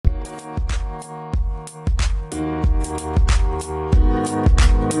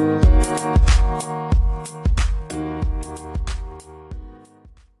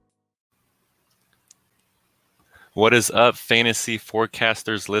What is up, Fantasy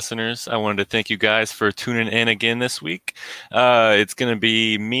Forecasters listeners? I wanted to thank you guys for tuning in again this week. It's going to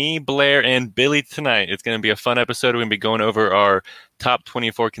be me, Blair, and Billy tonight. It's going to be a fun episode. We're going to be going over our top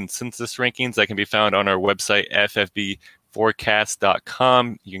 24 consensus rankings that can be found on our website,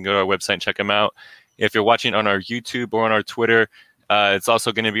 ffbforecast.com. You can go to our website and check them out. If you're watching on our YouTube or on our Twitter, it's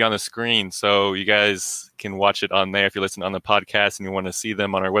also going to be on the screen, so you guys can watch it on there. If you listen on the podcast and you want to see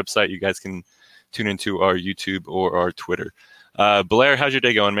them on our website, you guys can tune into our YouTube or our Twitter. Blair, how's your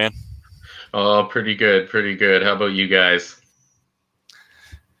day going, man? Oh, pretty good, pretty good. How about you guys?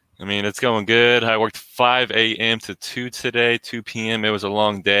 I mean, it's going good. I worked 5 a.m. to 2 today, 2 p.m. It was a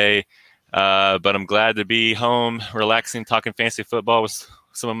long day, but I'm glad to be home, relaxing, talking fantasy football with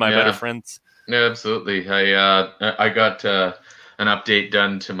some of my better friends. Yeah, absolutely. I got an update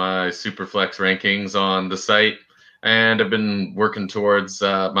done to my Superflex rankings on the site, and I've been working towards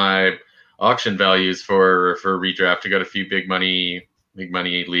my auction values for redraft. I got a few big money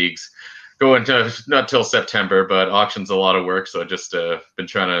leagues going to not till September, but auction's a lot of work. So I just been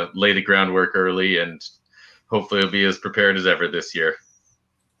trying to lay the groundwork early, and hopefully I'll be as prepared as ever this year.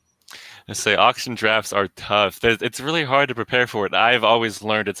 I say auction drafts are tough. It's really hard to prepare for it. I've always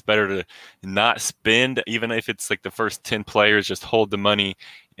learned it's better to not spend, even if it's like the first 10 players, just hold the money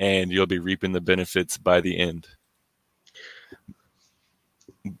and you'll be reaping the benefits by the end.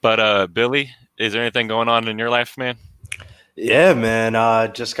 But Billy, is there anything going on in your life, man? Yeah, man.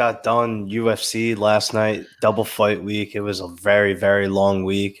 Just got done UFC last night, double fight week. It was a very, very long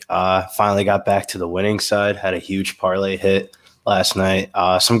week. Finally got back to the winning side. Had a huge parlay hit last night.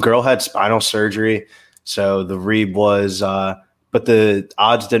 Some girl had spinal surgery, so the read was, but the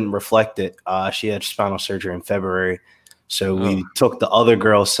odds didn't reflect it. She had spinal surgery in February, so we took the other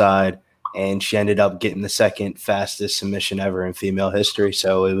girl's side, and she ended up getting the second fastest submission ever in female history.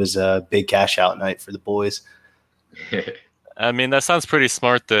 So it was a big cash out night for the boys. I mean, that sounds pretty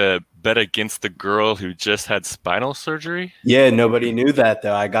smart to bet against the girl who just had spinal surgery. Yeah, nobody knew that,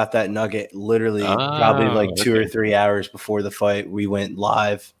 though. I got that nugget literally probably like 2 or 3 hours before the fight. We went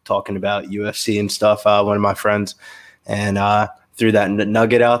live talking about UFC and stuff, one of my friends, and threw that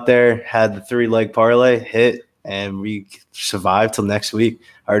nugget out there, had the 3-leg parlay, hit, and we survived till next week.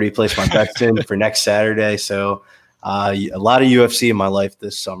 I already placed my bets in for next Saturday, so a lot of UFC in my life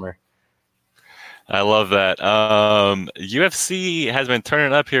this summer. I love that. UFC has been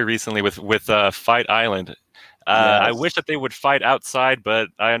turning up here recently with Fight Island. Yes. I wish that they would fight outside, but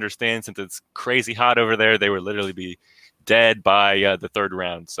I understand since it's crazy hot over there, they would literally be dead by the third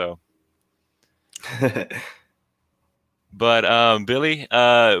round. So, but Billy,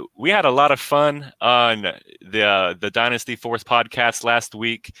 we had a lot of fun on the Dynasty Force podcast last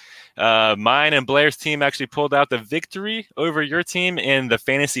week. Mine and Blair's team actually pulled out the victory over your team in the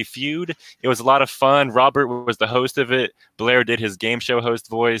Fantasy Feud. It was a lot of fun. Robert was the host of it. Blair did his game show host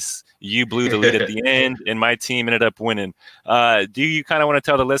voice. You blew the lead at the end, and my team ended up winning. Do you kind of want to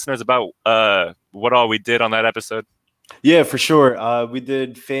tell the listeners about what all we did on that episode? Yeah, for sure. We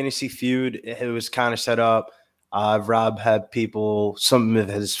did Fantasy Feud. It was kind of set up. Rob had people, some of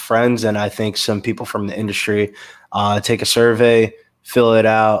his friends, and I think some people from the industry take a survey, fill it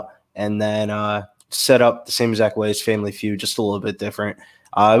out, and then set up the same exact way as Family Feud, just a little bit different.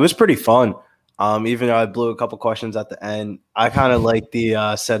 It was pretty fun. Even though I blew a couple questions at the end, I kind of like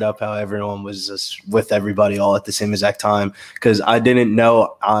the setup how everyone was just with everybody all at the same exact time, because I didn't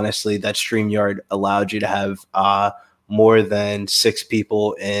know, honestly, that StreamYard allowed you to have more than 6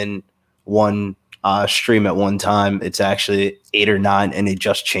 people in one stream at one time. It's actually 8 or 9, and they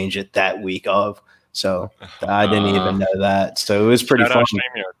just changed it that week of. So I didn't even know that. So it was pretty fun.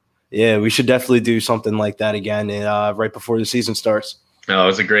 Yeah, we should definitely do something like that again right before the season starts. No, it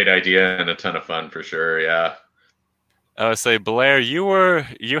was a great idea and a ton of fun for sure. Yeah. I would say, Blair, you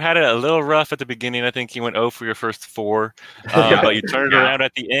had it a little rough at the beginning. I think you went 0 for your first 4, but you turned it around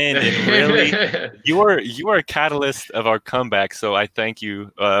at the end. And really, you are a catalyst of our comeback. So I thank you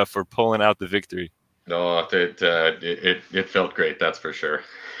for pulling out the victory. No, it felt great. That's for sure.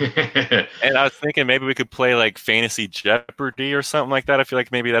 And I was thinking maybe we could play like Fantasy Jeopardy or something like that. I feel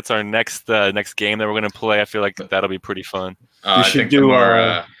like maybe that's our next game that we're going to play. I feel like that'll be pretty fun. We should do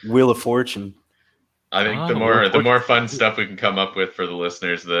Wheel of Fortune. I think the more fun stuff we can come up with for the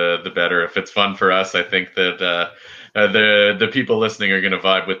listeners, the better. If it's fun for us, I think that the people listening are going to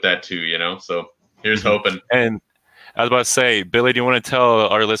vibe with that too. You know, so here's hoping. And I was about to say, Billy, do you want to tell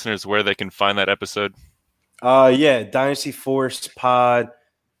our listeners where they can find that episode? Yeah, Dynasty Force Pod.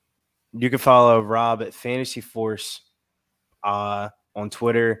 You can follow Rob at Fantasy Force on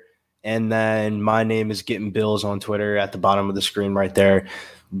Twitter, and then my name is Getting Bills on Twitter at the bottom of the screen right there.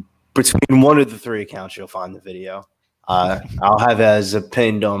 between one of the 3 accounts, you'll find the video. I'll have it as a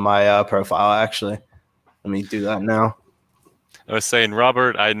pinned on my profile, actually. Let me do that now. I was saying,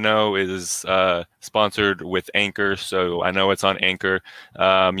 Robert, I know is sponsored with Anchor, so I know it's on Anchor.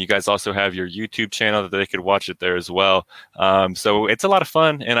 You guys also have your YouTube channel that they could watch it there as well. So it's a lot of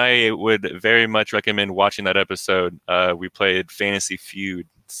fun, and I would very much recommend watching that episode. We played Fantasy Feud,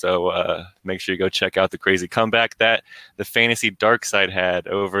 so make sure you go check out the crazy comeback that the Fantasy Dark Side had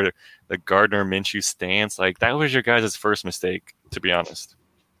over the Gardner Minshew stance. Like, that was your guys' first mistake, to be honest.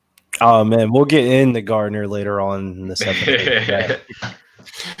 Oh, man, we'll get into Gardner later on in this episode.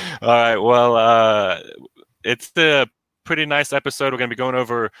 All right, well, it's a pretty nice episode. We're going to be going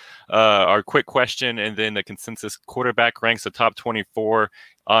over our quick question and then the consensus quarterback ranks, the top 24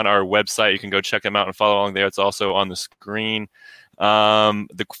 on our website. You can go check them out and follow along there. It's also on the screen.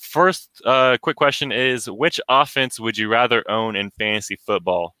 The first quick question is, which offense would you rather own in fantasy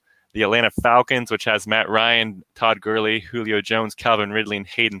football? The Atlanta Falcons, which has Matt Ryan, Todd Gurley, Julio Jones, Calvin Ridley, and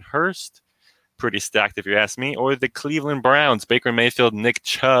Hayden Hurst. Pretty stacked if you ask me. Or the Cleveland Browns, Baker Mayfield, Nick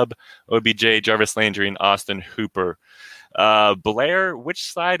Chubb, OBJ, Jarvis Landry, and Austin Hooper. Blair,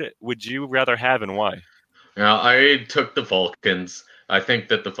 which side would you rather have and why? Now, I took the Falcons. I think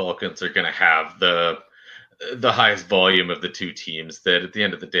that the Falcons are going to have the highest volume of the 2 teams. That at the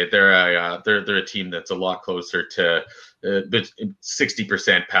end of the day, they're a team that's a lot closer to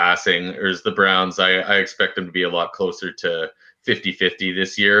 60% passing. Whereas the Browns, I expect them to be a lot closer to 50-50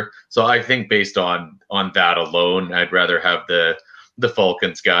 this year. So I think based on that alone, I'd rather have the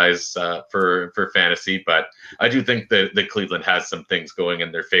Falcons guys for fantasy. But I do think that Cleveland has some things going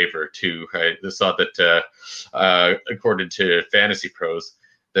in their favor too. I saw that according to Fantasy Pros,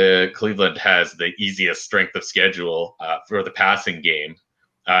 the Cleveland has the easiest strength of schedule for the passing game,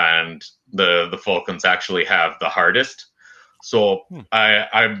 and the Falcons actually have the hardest. So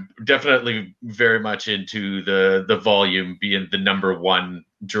I'm definitely very much into the volume being the number one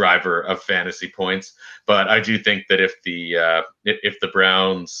driver of fantasy points. But I do think that if the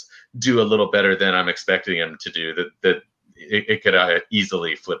Browns do a little better than I'm expecting them to do, that it could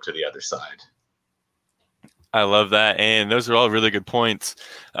easily flip to the other side. I love that, and those are all really good points.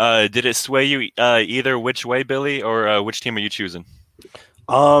 Did it sway you either which way, Billy, or which team are you choosing?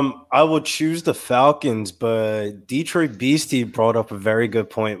 I would choose the Falcons, but Detroit Beastie brought up a very good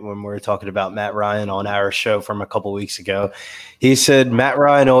point when we were talking about Matt Ryan on our show from a couple weeks ago. He said Matt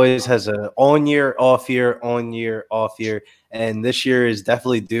Ryan always has an on year, off year, on year, off year, and this year is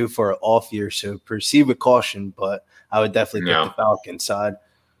definitely due for an off year. So proceed with caution, but I would definitely pick the Falcons side.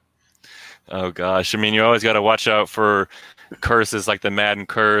 Oh gosh, I mean, you always got to watch out for curses like the Madden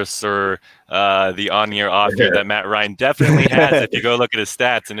curse or the on-year off-year that Matt Ryan definitely has. If you go look at his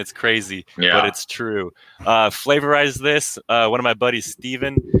stats, and it's crazy, but it's true. Flavorize this. One of my buddies,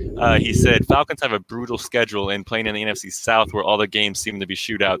 Steven, he said Falcons have a brutal schedule and playing in the NFC South where all the games seem to be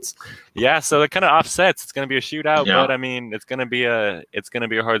shootouts. Yeah, so it kind of offsets. It's going to be a shootout, but I mean, it's going to be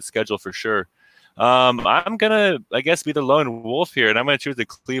a hard schedule for sure. I'm gonna, I guess, be the lone wolf here, and I'm gonna choose the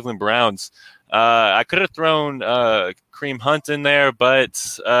Cleveland Browns. I could have thrown Kareem Hunt in there,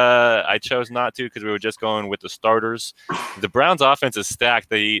 but I chose not to because we were just going with the starters. The Browns' offense is stacked.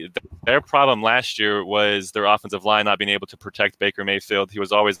 Their problem last year was their offensive line not being able to protect Baker Mayfield. He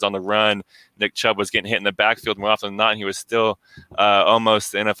was always on the run. Nick Chubb was getting hit in the backfield more often than not, and he was still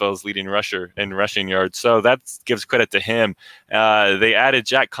almost the NFL's leading rusher in rushing yards. So that gives credit to him. They added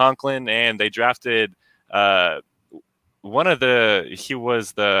Jack Conklin, and they drafted he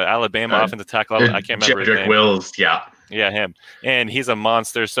was the Alabama offensive tackle. I can't remember his name. Wills, yeah, him. And he's a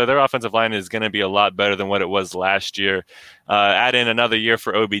monster. So their offensive line is going to be a lot better than what it was last year. Add in another year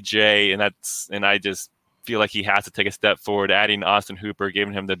for OBJ, and I just feel like he has to take a step forward. Adding Austin Hooper,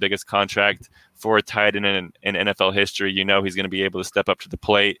 giving him the biggest contract for a tight end in NFL history. You know he's going to be able to step up to the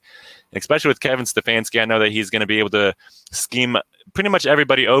plate. And especially with Kevin Stefanski, I know that he's going to be able to scheme pretty much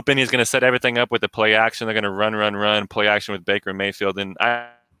everybody open. He's going to set everything up with the play action. They're going to run, play action with Baker Mayfield. And I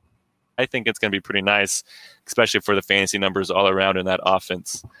think it's going to be pretty nice, especially for the fantasy numbers all around in that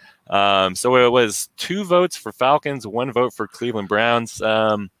offense. So it was 2 votes for Falcons, 1 vote for Cleveland Browns.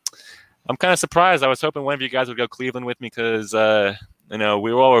 I'm kind of surprised. I was hoping one of you guys would go Cleveland with me because,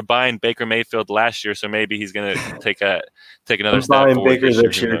 we all were buying Baker Mayfield last year, so maybe he's going to take another step forward. Baker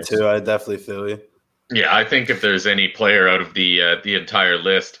this year too. I definitely feel you. Yeah, I think if there's any player out of the entire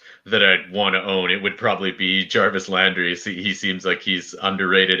list that I'd want to own, it would probably be Jarvis Landry. He seems like he's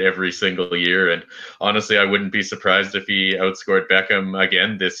underrated every single year, and honestly, I wouldn't be surprised if he outscored Beckham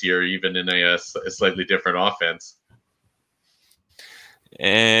again this year, even in a slightly different offense.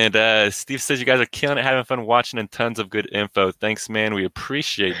 And Steve says you guys are killing it, having fun watching, and tons of good info. Thanks, man. We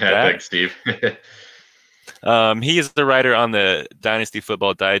appreciate that. Thanks, Steve. He is the writer on the Dynasty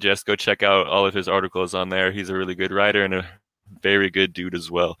Football Digest. Go check out all of his articles on there. He's a really good writer and a very good dude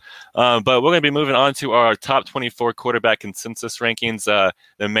as well. But we're going to be moving on to our top 24 quarterback consensus rankings,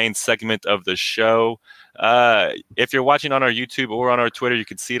 the main segment of the show. If you're watching on our YouTube or on our Twitter, you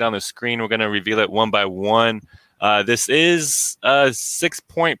can see it on the screen. We're going to reveal it one by one. This is 6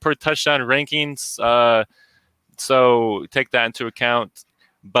 point per touchdown rankings, so take that into account.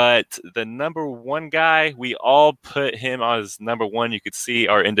 But the number one guy, we all put him as number one. You could see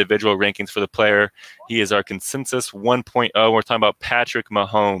our individual rankings for the player. He is our consensus 1.0. We're talking about Patrick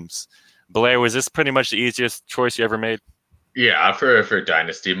Mahomes. Blair, was this pretty much the easiest choice you ever made? Yeah, for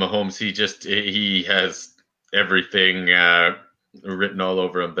Dynasty, Mahomes, he has everything written all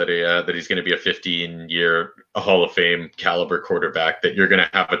over him that he's going to be a 15-year Hall of Fame caliber quarterback, that you're going to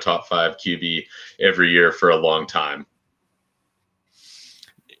have a top 5 QB every year for a long time.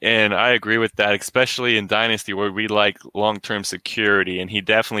 And I agree with that, especially in Dynasty where we like long-term security. And he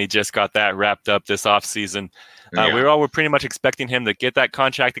definitely just got that wrapped up this offseason. Yeah. We were pretty much expecting him to get that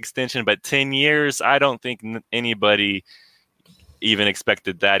contract extension, but 10 years, I don't think anybody even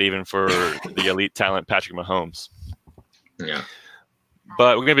expected that, even for the elite talent, Patrick Mahomes. Yeah.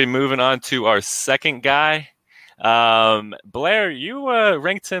 But we're going to be moving on to our second guy. Blair, you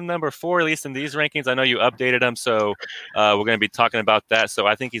ranked him number 4, at least in these rankings. I know you updated him, so we're going to be talking about that. So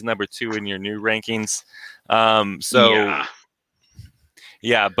I think he's number 2 in your new rankings.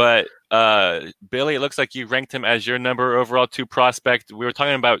 Yeah, but Billy, it looks like you ranked him as your number overall 2 prospect. We were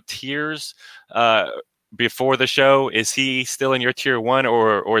talking about tiers before the show. Is he still in your tier 1,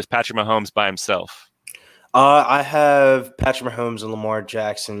 or is Patrick Mahomes by himself? I have Patrick Mahomes and Lamar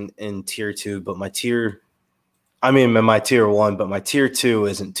Jackson in tier 2, but my tier 1, but my tier 2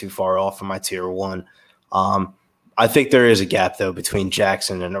 isn't too far off from my tier 1. I think there is a gap, though, between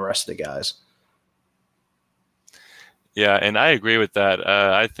Jackson and the rest of the guys. Yeah, and I agree with that.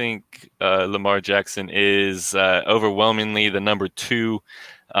 I think Lamar Jackson is overwhelmingly the number 2.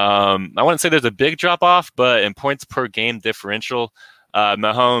 I wouldn't say there's a big drop-off, but in points per game differential,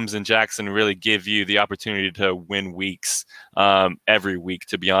 Mahomes and Jackson really give you the opportunity to win weeks every week,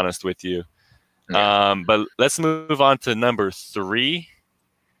 to be honest with you. But let's move on to number 3,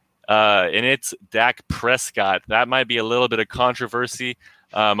 and it's Dak Prescott. That might be a little bit of controversy.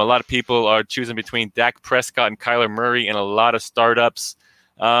 A lot of people are choosing between Dak Prescott and Kyler Murray in a lot of startups.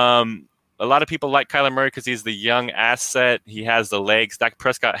 A lot of people like Kyler Murray because he's the young asset. He has the legs. Dak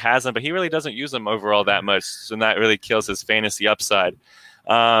Prescott has them, but he really doesn't use them overall that much, and that really kills his fantasy upside.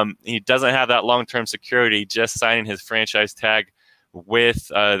 He doesn't have that long-term security, just signing his franchise tag with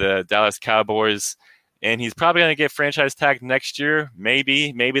the Dallas Cowboys, and he's probably going to get franchise tagged next year.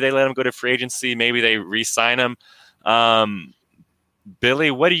 Maybe they let him go to free agency. Maybe they re-sign him. Billy,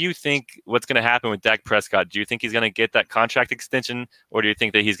 what do you think what's going to happen with Dak Prescott? Do you think he's going to get that contract extension, or do you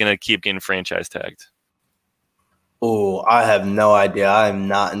think that he's going to keep getting franchise tagged? Oh, I have no idea. I'm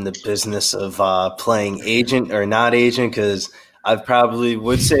not in the business of playing agent or not agent, because I probably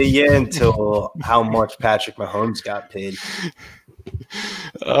would say yeah until how much Patrick Mahomes got paid.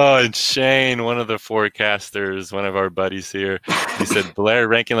 Oh, and Shane, one of the forecasters, one of our buddies here, he said Blair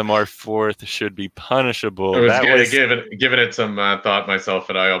ranking Lamar 4th should be punishable. I was giving it some thought myself,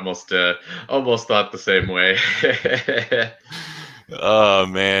 and I almost thought the same way. Oh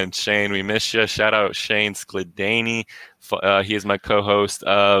man, Shane, we miss you. Shout out Shane Skladany. He is my co-host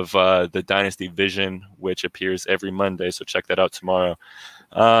of the Dynasty Vision, which appears every Monday. So check that out tomorrow.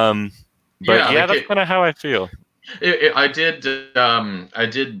 That's kind of how I feel. I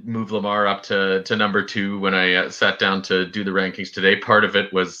did move Lamar up to number 2 when I sat down to do the rankings today. Part of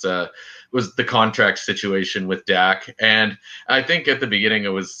it was the contract situation with Dak, and I think at the beginning it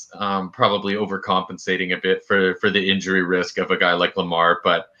was probably overcompensating a bit for the injury risk of a guy like Lamar.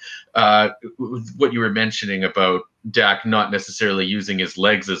 But what you were mentioning about Dak not necessarily using his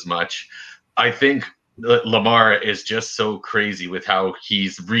legs as much, I think Lamar is just so crazy with how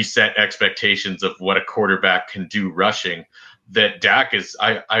he's reset expectations of what a quarterback can do rushing, that Dak is,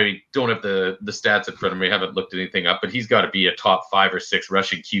 I don't have the stats in front of me, I haven't looked anything up, but he's got to be a top 5 or 6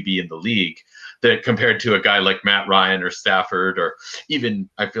 rushing QB in the league, that compared to a guy like Matt Ryan or Stafford, or even,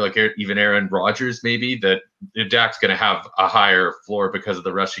 I feel like even Aaron Rodgers, maybe, that Dak's going to have a higher floor because of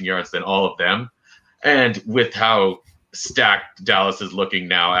the rushing yards than all of them. And with how stacked Dallas is looking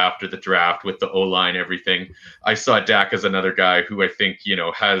now after the draft with the O-line, everything, I saw Dak as another guy who I think,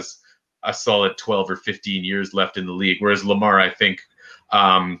 has a solid 12 or 15 years left in the league. Whereas Lamar, I think,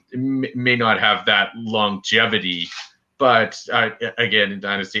 may not have that longevity, But again, in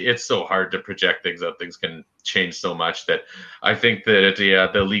Dynasty, it's so hard to project things out. Things can change so much that I think that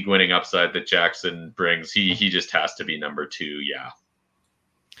the league winning upside that Jackson brings, he just has to be number 2. Yeah.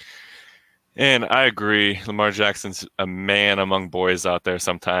 And I agree. Lamar Jackson's a man among boys out there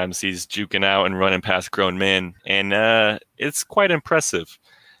sometimes. He's juking out and running past grown men, and it's quite impressive.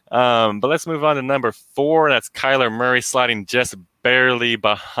 But let's move on to number 4. That's Kyler Murray, sliding just barely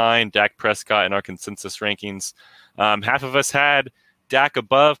behind Dak Prescott in our consensus rankings. Half of us had Dak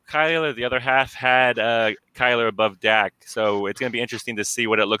above Kyler. The other half had Kyler above Dak. So it's going to be interesting to see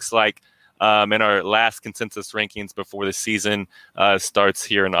what it looks like in our last consensus rankings before the season starts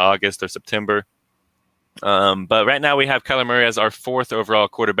here in August or September. But right now we have Kyler Murray as our 4th overall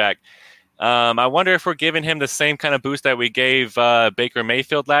quarterback. I wonder if we're giving him the same kind of boost that we gave Baker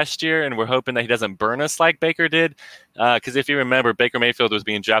Mayfield last year, and we're hoping that he doesn't burn us like Baker did. Because if you remember, Baker Mayfield was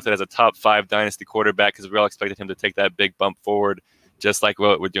being drafted as a top 5 dynasty quarterback because we all expected him to take that big bump forward, just like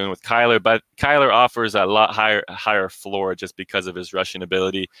what we're doing with Kyler. But Kyler offers a lot higher floor just because of his rushing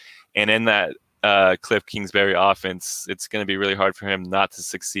ability. And in that Cliff Kingsbury offense, it's going to be really hard for him not to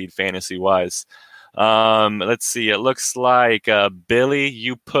succeed fantasy-wise. Let's see. It looks like Billy,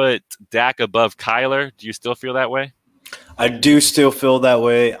 you put Dak above Kyler. Do you still feel that way? I do still feel that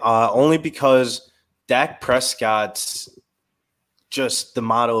way, only because Dak Prescott's just the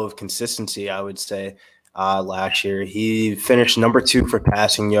model of consistency, I would say. Last year, he finished number 2 for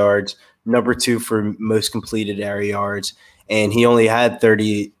passing yards, number 2 for most completed air yards, and he only had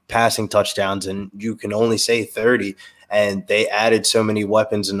 30 passing touchdowns, and you can only say 30. And they added so many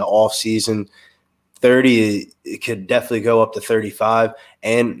weapons in the offseason. 30, it could definitely go up to 35.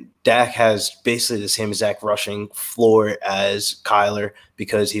 And Dak has basically the same exact rushing floor as Kyler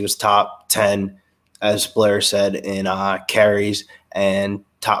because he was top 10, as Blair said, in carries and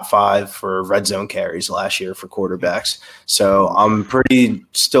top 5 for red zone carries last year for quarterbacks. So I'm pretty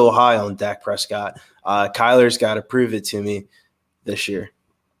still high on Dak Prescott. Kyler's got to prove it to me this year.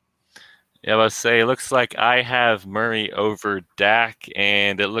 Yeah, let's say it looks like I have Murray over Dak,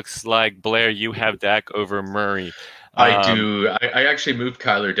 and it looks like, Blair, you have Dak over Murray. I do. I actually moved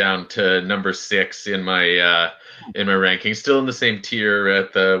Kyler down to number 6 in my ranking, still in the same tier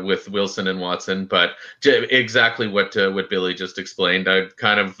with Wilson and Watson, but exactly what Billy just explained. I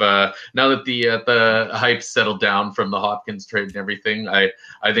kind of now that the hype settled down from the Hopkins trade and everything, I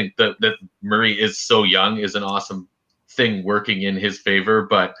think that Murray is so young is an awesome thing working in his favor,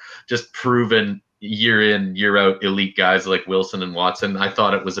 but just proven year in, year out elite guys like Wilson and Watson. I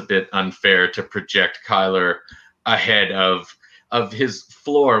thought it was a bit unfair to project Kyler ahead of his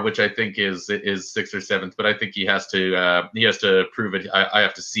floor, which I think is 6th or 7th, but I think he has to prove it. I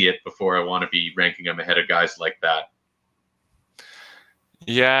have to see it before I want to be ranking him ahead of guys like that.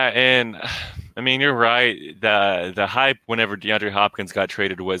 Yeah, and I mean, you're right. The hype whenever DeAndre Hopkins got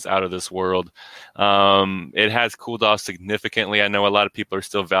traded was out of this world. It has cooled off significantly. I know a lot of people are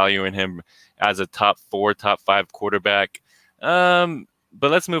still valuing him as a top 4, top 5 quarterback. But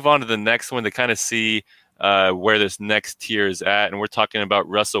let's move on to the next one to kind of see where this next tier is at. And we're talking about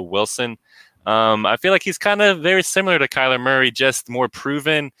Russell Wilson. I feel like he's kind of very similar to Kyler Murray, just more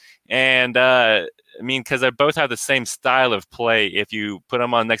proven. And I mean, because they both have the same style of play. If you put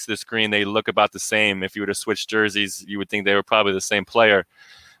them on next to the screen, they look about the same. If you were to switch jerseys, you would think they were probably the same player.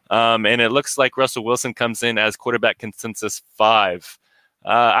 And it looks like Russell Wilson comes in as quarterback consensus 5.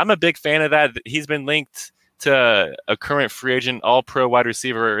 I'm a big fan of that. He's been linked to a current free agent all-pro wide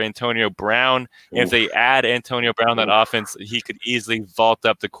receiver, Antonio Brown. If they add Antonio Brown that offense, he could easily vault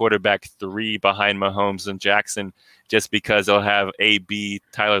up to quarterback 3 behind Mahomes and Jackson, just because they'll have AB,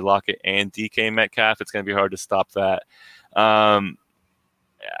 Tyler Lockett, and DK Metcalf. It's going to be hard to stop that.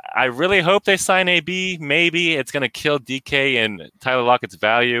 I really hope they sign AB. Maybe it's going to kill DK and Tyler Lockett's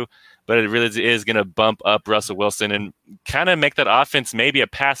value, but it really is going to bump up Russell Wilson and kind of make that offense maybe a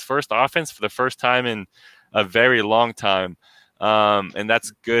pass-first offense for the first time in a very long time. And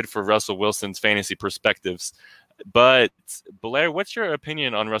that's good for Russell Wilson's fantasy perspectives. But Blair, what's your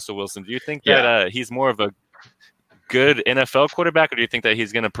opinion on Russell Wilson? Do you think that he's more of a good NFL quarterback, or do you think that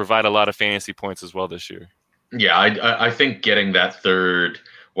he's going to provide a lot of fantasy points as well this year? Yeah, I think getting that 3rd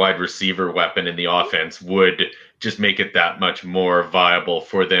wide receiver weapon in the offense would just make it that much more viable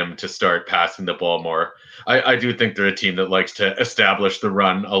for them to start passing the ball more. I do think they're a team that likes to establish the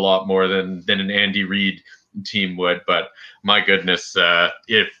run a lot more than an Andy Reid team would. But my goodness,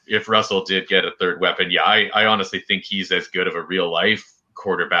 if Russell did get a 3rd weapon, I honestly think he's as good of a real life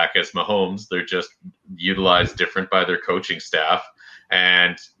quarterback as Mahomes. They're just utilized different by their coaching staff.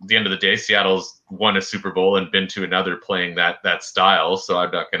 And at the end of the day, Seattle's won a Super Bowl and been to another playing that style. So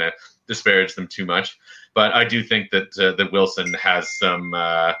I'm not going to disparage them too much. But I do think that Wilson has some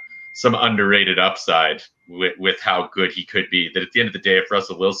underrated upside with how good he could be. That at the end of the day, if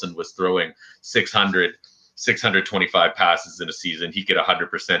Russell Wilson was throwing 625 passes in a season, he could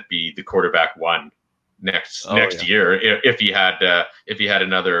 100% be the quarterback one next year if he had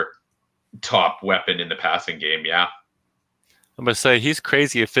another top weapon in the passing game. Yeah. I'm going to say he's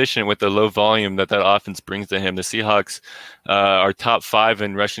crazy efficient with the low volume that offense brings to him. The Seahawks are top 5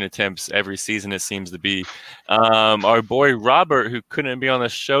 in rushing attempts every season, it seems to be. Our boy Robert, who couldn't be on the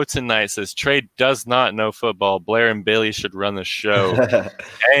show tonight, says Trey does not know football. Blair and Billy should run the show.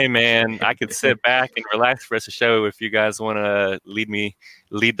 Hey, man, I could sit back and relax for the rest of the show if you guys want to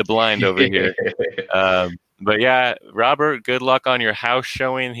lead the blind over here. But yeah, Robert, good luck on your house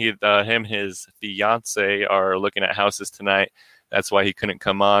showing. Him and his fiance are looking at houses tonight. That's why he couldn't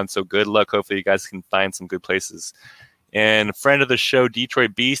come on. So good luck. Hopefully you guys can find some good places. And a friend of the show,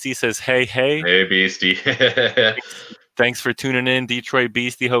 Detroit Beastie, says, hey. Hey, Beastie. Thanks for tuning in, Detroit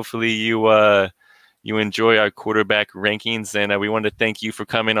Beastie. Hopefully you enjoy our quarterback rankings. And we want to thank you for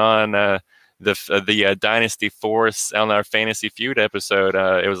coming on the Dynasty Force on our Fantasy Feud episode.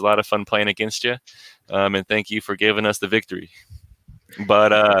 It was a lot of fun playing against you. And thank you for giving us the victory.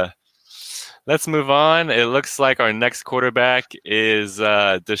 But let's move on. It looks like our next quarterback is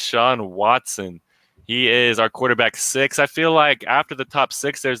Deshaun Watson. He is our quarterback 6. I feel like after the top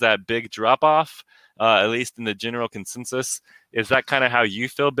 6, there's that big drop-off, at least in the general consensus. Is that kind of how you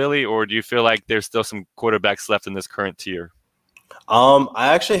feel, Billy, or do you feel like there's still some quarterbacks left in this current tier?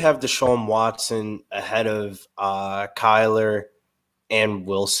 I actually have Deshaun Watson ahead of Kyler and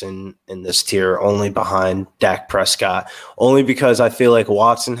Wilson in this tier, only behind Dak Prescott, only because I feel like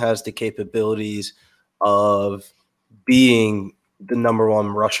Watson has the capabilities of being the number 1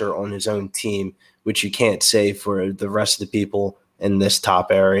 rusher on his own team, which you can't say for the rest of the people in this top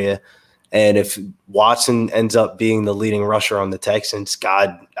area. And if Watson ends up being the leading rusher on the Texans,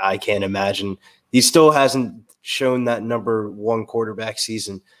 God, I can't imagine. He still hasn't shown that number 1 quarterback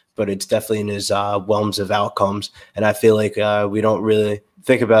season, but it's definitely in his realms of outcomes. And I feel like we don't really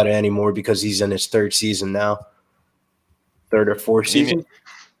think about it anymore because he's in his 3rd season now. 3rd or 4th season?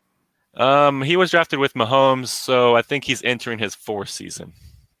 He was drafted with Mahomes, so I think he's entering his 4th season.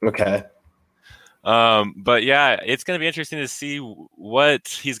 Okay. But yeah, it's going to be interesting to see what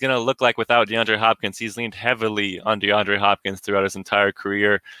he's going to look like without DeAndre Hopkins. He's leaned heavily on DeAndre Hopkins throughout his entire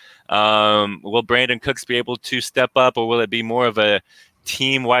career. Will Brandon Cooks be able to step up, or will it be more of a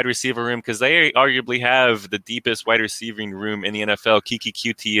team wide receiver room? Because they arguably have the deepest wide receiving room in the NFL. Kiki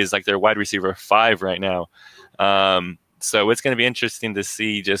QT is like their wide receiver 5 right now. So it's going to be interesting to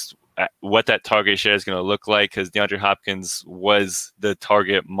see just what that target share is going to look like, because DeAndre Hopkins was the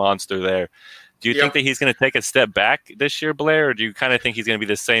target monster there. Do you think that he's going to take a step back this year, Blair, or do you kind of think he's going to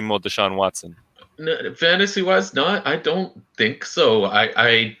be the same old Deshaun Watson? No, fantasy-wise, not. I don't think so.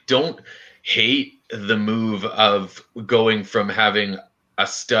 I don't hate the move of going from having a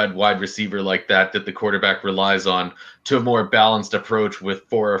stud wide receiver like that the quarterback relies on to a more balanced approach with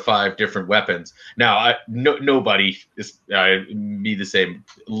 4 or 5 different weapons. Now, nobody is me the same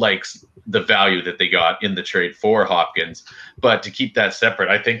likes the value that they got in the trade for Hopkins, but to keep that separate,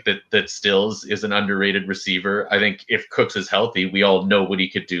 I think that Stills is an underrated receiver. I think if Cooks is healthy, we all know what he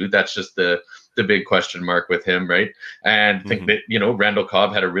could do. That's just the big question mark with him, right? And I think that, Randall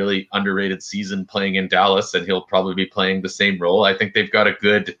Cobb had a really underrated season playing in Dallas, and he'll probably be playing the same role. I think they've got a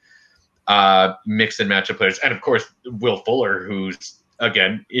good mix and match of players. And of course, Will Fuller, who's,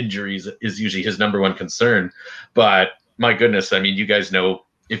 again, injuries is usually his number 1 concern. But my goodness, I mean, you guys know,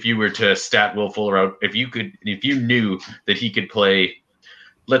 if you were to stat Will Fuller out, if you knew that he could play,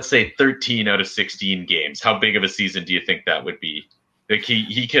 let's say 13 out of 16 games, how big of a season do you think that would be? Like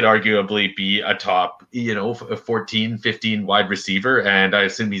he could arguably be a top, 14, 15 wide receiver, and I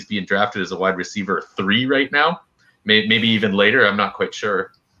assume he's being drafted as a wide receiver 3 right now, maybe even later. I'm not quite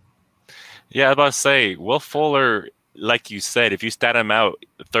sure. Yeah, I was about to say, Will Fuller, like you said, if you stat him out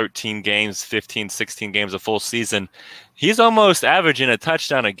 13 games, 15, 16 games, a full season, he's almost averaging a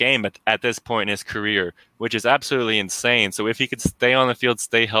touchdown a game at this point in his career, which is absolutely insane. So if he could stay on the field,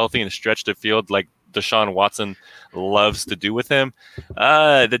 stay healthy, and stretch the field like Deshaun Watson loves to do with him,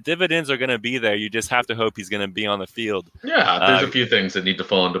 the dividends are going to be there. You just have to hope he's going to be on the field. Yeah, there's a few things that need to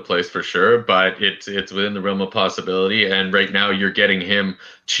fall into place for sure, but it's within the realm of possibility. And right now you're getting him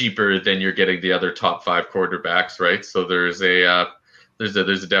cheaper than you're getting the other top 5 quarterbacks, right? So there's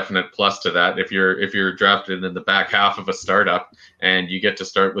there's a definite plus to that. If you're drafted in the back half of a startup and you get to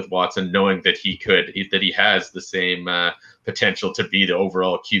start with Watson, knowing that he has the same potential to be the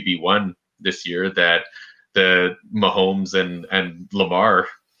overall QB1 this year that the Mahomes and Lamar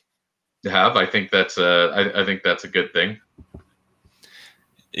have, I think that's a good thing.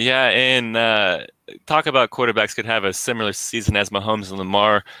 Yeah, and talk about quarterbacks could have a similar season as Mahomes and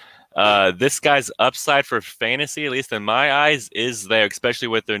Lamar. This guy's upside for fantasy, at least in my eyes, is there, especially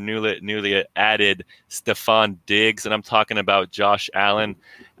with their newly added Stephon Diggs, and I'm talking about Josh Allen.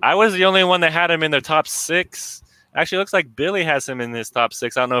 I was the only one that had him in their top 6. Actually, it looks like Billy has him in his top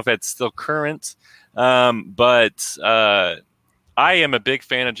 6. I don't know if it's still current, but I am a big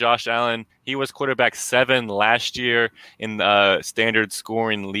fan of Josh Allen. He was quarterback 7 last year in standard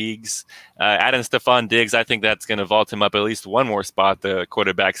scoring leagues. Adding Stephon Diggs, I think that's going to vault him up at least one more spot, the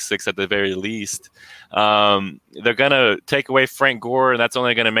quarterback 6 at the very least. They're going to take away Frank Gore, and that's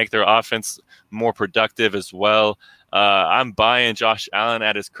only going to make their offense more productive as well. I'm buying Josh Allen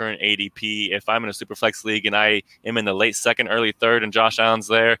at his current ADP. If I'm in a Superflex league and I am in the late 2nd, early 3rd, and Josh Allen's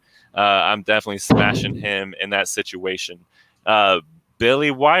there, I'm definitely smashing him in that situation.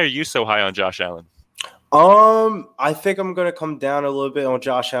 Billy, why are you so high on Josh Allen? I think I'm going to come down a little bit on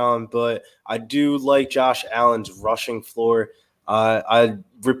Josh Allen, but I do like Josh Allen's rushing floor. I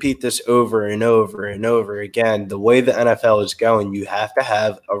repeat this over and over and over again. The way the NFL is going, you have to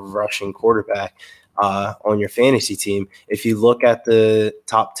have a rushing quarterback on your fantasy team. If you look at the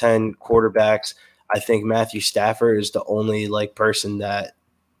top 10 quarterbacks, I think Matthew Stafford is the only person that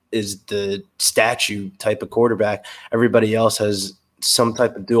is the statue type of quarterback. Everybody else has some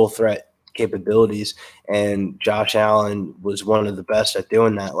type of dual threat capabilities, and Josh Allen was one of the best at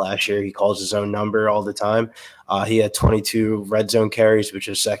doing that last year. He calls his own number all the time. He had 22 red zone carries, which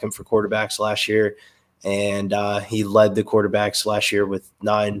is 2nd for quarterbacks last year, and he led the quarterbacks last year with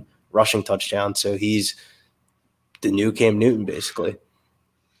 9 rushing touchdowns. So he's the new Cam Newton, basically.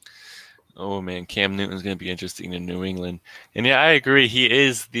 Oh, man, Cam Newton's going to be interesting in New England. And, yeah, I agree. He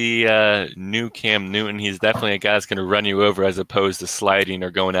is the new Cam Newton. He's definitely a guy that's going to run you over as opposed to sliding or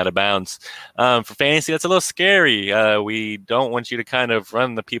going out of bounds. For fantasy, that's a little scary. We don't want you to kind of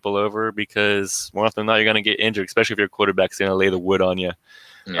run the people over because more often than not, you're going to get injured, especially if your quarterback's going to lay the wood on you.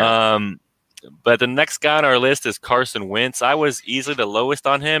 Yeah. But the next guy on our list is Carson Wentz. I was easily the lowest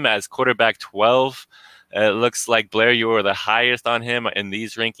on him as quarterback 12. It looks like, Blair, you were the highest on him in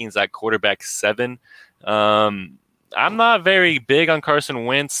these rankings at quarterback 7. I'm not very big on Carson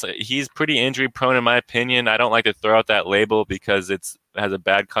Wentz. He's pretty injury prone, in my opinion. I don't like to throw out that label because it has a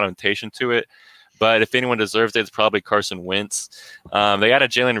bad connotation to it. But if anyone deserves it, it's probably Carson Wentz. They added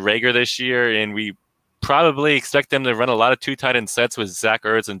Jalen Reagor this year, and we probably expect them to run a lot of 2 tight end sets with Zach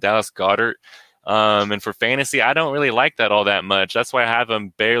Ertz and Dallas Goedert. And for fantasy, I don't really like that all that much. That's why I have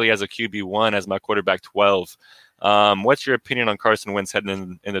him barely as a QB1 as my quarterback 12. What's your opinion on Carson Wentz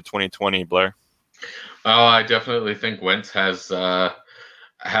heading into 2020, Blair? Oh, I definitely think Wentz has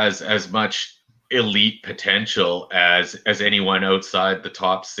as much elite potential as anyone outside the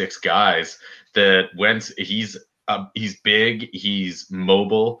top 6 guys. That Wentz, he's big, he's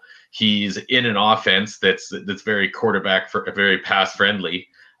mobile, he's in an offense that's very very pass friendly.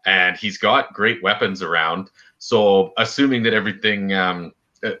 And he's got great weapons around. So assuming that everything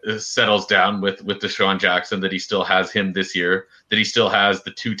settles down with Deshaun Jackson, that he still has him this year, that he still has the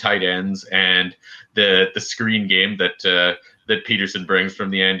 2 tight ends and the screen game that Peterson brings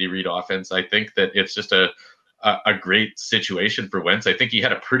from the Andy Reid offense, I think that it's just a great situation for Wentz. I think he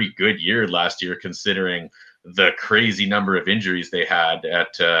had a pretty good year last year considering the crazy number of injuries they had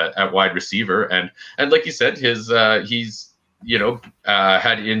at wide receiver. And like you said, he's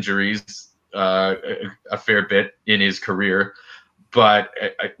had injuries a fair bit in his career, but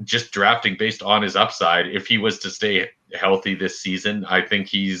just drafting based on his upside, if he was to stay healthy this season, I think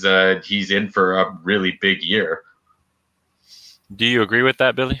he's in for a really big year. Do you agree with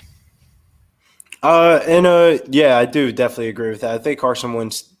that, Billy? Yeah, I do definitely agree with that. I think Carson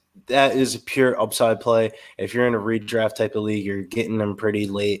Wentz, that is a pure upside play. If you're in a redraft type of league, you're getting them pretty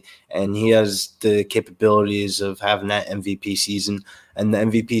late, and he has the capabilities of having that MVP season. And the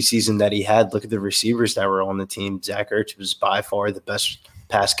MVP season that he had, look at the receivers that were on the team. Zach Ertz was by far the best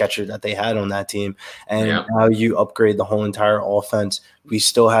pass catcher that they had on that team. And now you upgrade the whole entire offense. We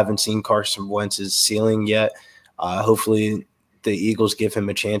still haven't seen Carson Wentz's ceiling yet. Hopefully the Eagles give him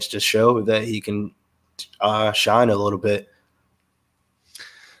a chance to show that he can shine a little bit.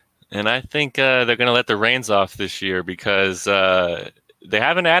 And I think they're going to let the reins off this year because they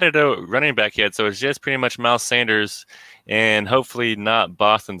haven't added a running back yet. So it's just pretty much Miles Sanders and hopefully not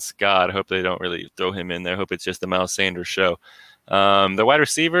Boston Scott. I hope they don't really throw him in there. I hope it's just the Miles Sanders show. The wide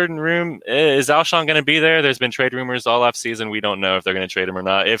receiver room, is Alshon going to be there? There's been trade rumors all off season. We don't know if they're going to trade him or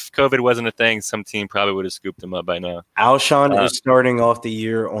not. If COVID wasn't a thing, some team probably would have scooped him up by now. Alshon is starting off the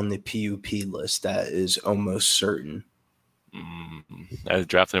year on the PUP list. That is almost certain. I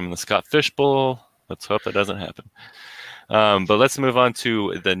drafted him in the Scott Fish Bowl. Let's hope that doesn't happen. But let's move on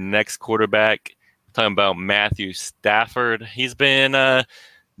to the next quarterback. We're talking about Matthew Stafford. He's been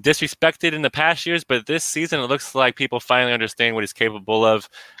disrespected in the past years, but this season it looks like people finally understand what he's capable of.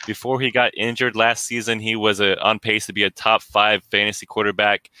 Before he got injured last season, he was on pace to be a top 5 fantasy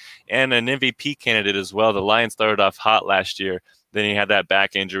quarterback and an MVP candidate as well. The Lions started off hot last year. Then he had that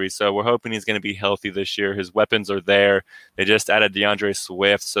back injury. So we're hoping he's going to be healthy this year. His weapons are there. They just added DeAndre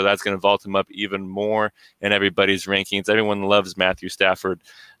Swift, so that's going to vault him up even more in everybody's rankings. Everyone loves Matthew Stafford.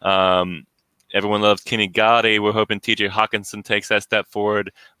 Everyone loves Kenny Galladay. We're hoping TJ Hawkinson takes that step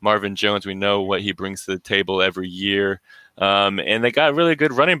forward. Marvin Jones, we know what he brings to the table every year. And they got really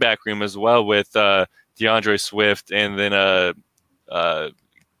good running back room as well with DeAndre Swift and then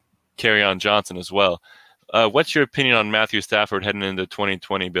Kerryon Johnson as well. What's your opinion on Matthew Stafford heading into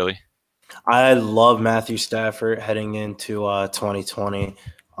 2020, Billy? I love Matthew Stafford heading into 2020.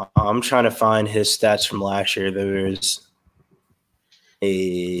 I'm trying to find his stats from last year. There's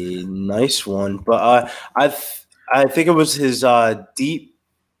a nice one, but I think it was his deep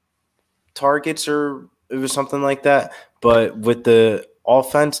targets, or it was something like that. But with the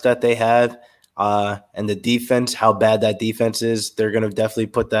offense that they have and the defense, how bad that defense is, they're going to definitely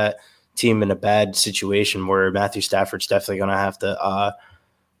put that team in a bad situation where Matthew Stafford's definitely going to have to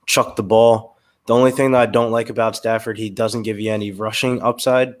chuck the ball. The only thing that I don't like about Stafford, he doesn't give you any rushing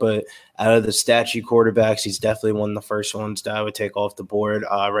upside, but out of the statue quarterbacks, he's definitely one of the first ones that I would take off the board,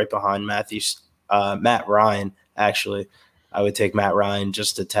 right behind Matt Ryan, actually. I would take Matt Ryan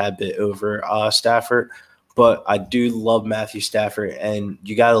just a tad bit over Stafford, but I do love Matthew Stafford, and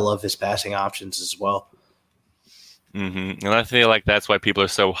you got to love his passing options as well. And I feel like that's why people are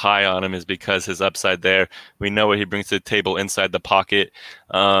so high on him, is because his upside there. We know what he brings to the table inside the pocket,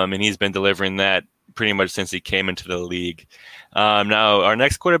 and he's been delivering that pretty much since he came into the league. Now, our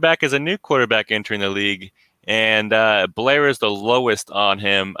next quarterback is a new quarterback entering the league, and Blair is the lowest on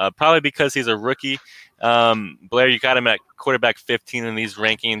him, probably because he's a rookie. Blair, you got him at quarterback 15 in these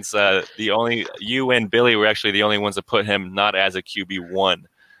rankings. You and Billy were actually the only ones that put him not as a QB1.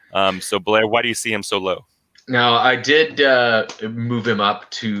 So, Blair, why do you see him so low? Now, I did move him up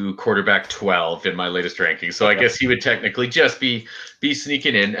to quarterback 12 in my latest ranking, so I guess he would technically just be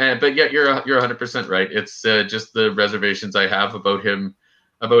sneaking in. But yeah, you're 100% right. It's just the reservations I have about him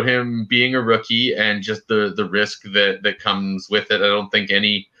being a rookie and just the risk that comes with it. I don't think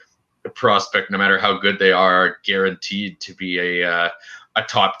any prospect, no matter how good they are guaranteed to be a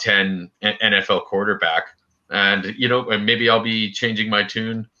top 10 NFL quarterback. And maybe I'll be changing my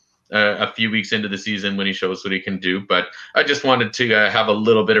tune a few weeks into the season when he shows what he can do. But I just wanted to have a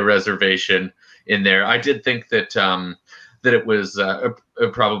little bit of reservation in there. I did think that it was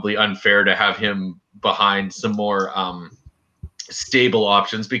probably unfair to have him behind some more stable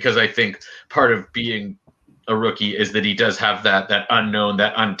options, because I think part of being a rookie is that he does have that unknown,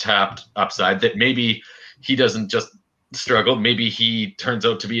 that untapped upside, that maybe he doesn't just struggle. Maybe he turns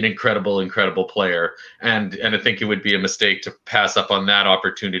out to be an incredible player, and I think it would be a mistake to pass up on that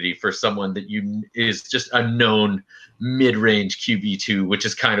opportunity for someone that is just a known mid-range QB2, which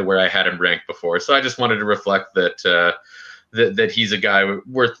is kind of where I had him ranked before. So I just wanted to reflect that that he's a guy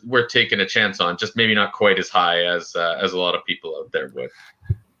worth taking a chance on, just maybe not quite as high as a lot of people out there would.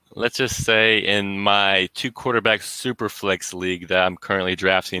 Let's just say in my 2 quarterback super flex league that I'm currently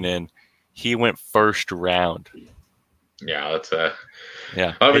drafting in, he went first round. Yeah, that's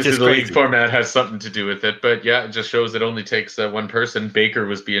yeah. Obviously, the league format has something to do with it, but yeah, it just shows it only takes one person. Baker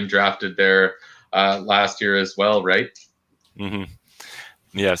was being drafted there last year as well, right? Mm-hmm.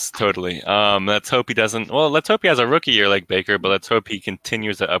 Yes, totally. Let's hope he doesn't. Well, let's hope he has a rookie year like Baker, but let's hope he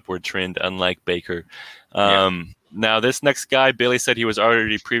continues the upward trend, unlike Baker. Now, this next guy, Billy said he was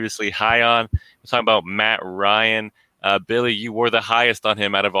already previously high on. We're talking about Matt Ryan. Billy, you were the highest on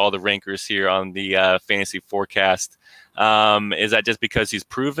him out of all the rankers here on the fantasy forecast. Is that just because he's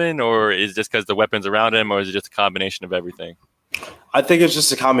proven, or is it just because the weapons around him, or is it just a combination of everything? I think it's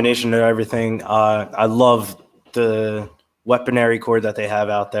just a combination of everything. I love the weaponry core that they have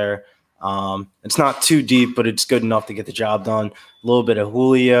out there. It's not too deep, but it's good enough to get the job done. A little bit of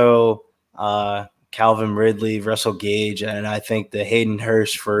Julio, Calvin Ridley, Russell Gage, and I think the Hayden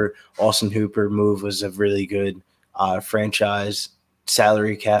Hurst for Austin Hooper move was a really good franchise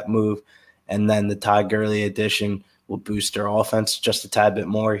salary cap move. And then the Todd Gurley addition will boost their offense just a tad bit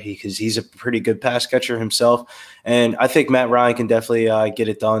more because he's a pretty good pass catcher himself. And I think Matt Ryan can definitely get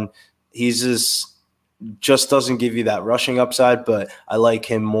it done. He's just doesn't give you that rushing upside, but I like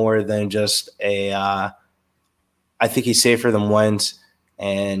him more than just I think he's safer than Wentz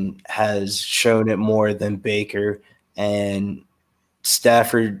and has shown it more than Baker. And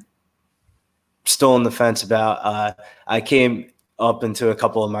Stafford still on the fence about I came up into a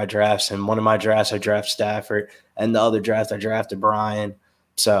couple of my drafts, and one of my drafts I drafted Stafford, and the other draft I drafted Brian.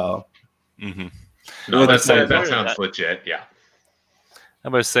 So no, that sounds legit. Yeah.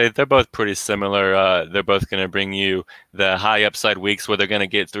 I'm going to say they're both pretty similar. They're both going to bring you the high upside weeks where they're going to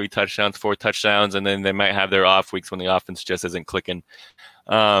get 3 touchdowns, 4 touchdowns, and then they might have their off weeks when the offense just isn't clicking.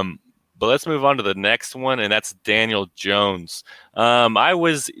 But let's move on to the next one, and that's Daniel Jones. Me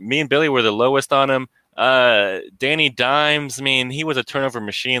and Billy were the lowest on him. Danny Dimes, I mean, he was a turnover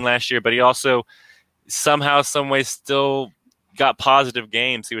machine last year, but he also somehow, some way still got positive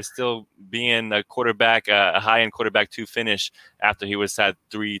games. He was still being a quarterback, a high-end quarterback to finish after he had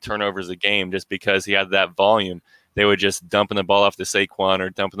 3 turnovers a game just because he had that volume. They were just dumping the ball off to Saquon or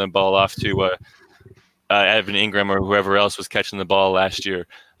dumping the ball off to Evan Ingram or whoever else was catching the ball last year.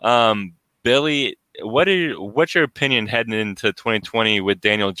 Billy, what's your opinion heading into 2020 with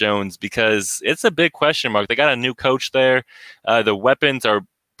Daniel Jones? Because it's a big question mark. They got a new coach there. The weapons are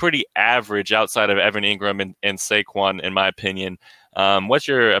pretty average outside of Evan Ingram and Saquon, in my opinion. What's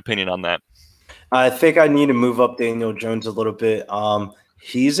your opinion on that? I think I need to move up Daniel Jones a little bit.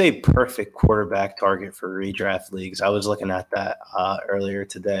 He's a perfect quarterback target for redraft leagues. I was looking at that earlier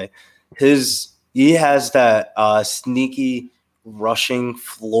today. He has that sneaky rushing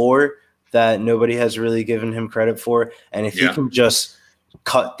floor that nobody has really given him credit for. And if he can just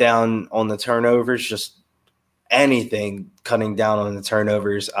cut down on the turnovers, just anything cutting down on the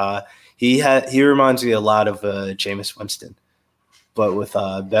turnovers, he reminds me a lot of Jameis Winston, but with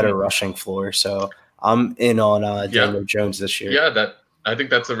a better rushing floor. So I'm in on Daniel Jones this year. Yeah, I think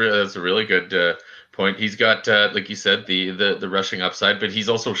that's a really good point. He's got, like you said, the rushing upside, but he's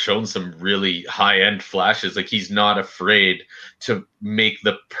also shown some really high end flashes. Like he's not afraid to make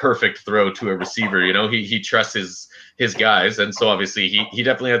the perfect throw to a receiver. You know, he trusts his guys, and so obviously he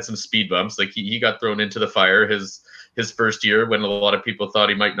definitely had some speed bumps. Like he got thrown into the fire his first year when a lot of people thought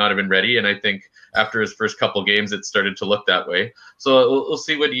he might not have been ready, and I think after his first couple games it started to look that way. So we'll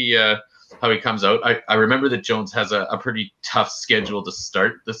see what how he comes out. I remember that Jones has a pretty tough schedule to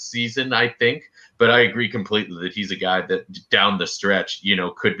start the season, I think, but I agree completely that he's a guy that down the stretch, you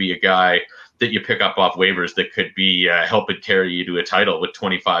know, could be a guy that you pick up off waivers that could be helping carry you to a title with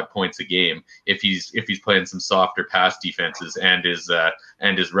 25 points a game if he's playing some softer pass defenses and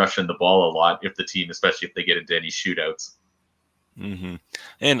is rushing the ball a lot if the team, especially if they get into any shootouts.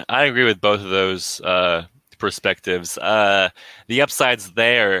 And I agree with both of those perspectives. The upside's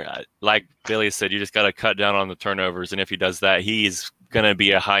there. Like Billy said, you just got to cut down on the turnovers, and if he does that, he's going to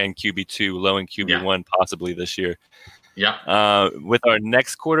be a high in QB2, low in QB1 possibly this year. Yeah. With our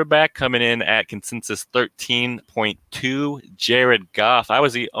next quarterback coming in at consensus 13.2, Jared Goff. I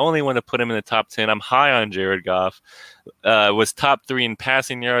was the only one to put him in the top 10. I'm high on Jared Goff. Was top 3 in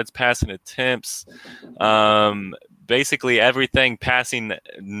passing yards, passing attempts. Basically everything passing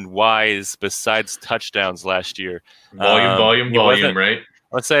wise besides touchdowns last year. Volume, right?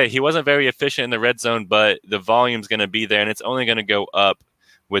 Let's say he wasn't very efficient in the red zone, but the volume's going to be there, and it's only going to go up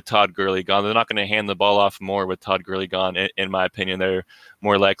with Todd Gurley gone. They're not going to hand the ball off more with Todd Gurley gone. In my opinion, they're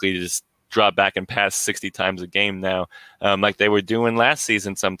more likely to just drop back and pass 60 times a game now, like they were doing last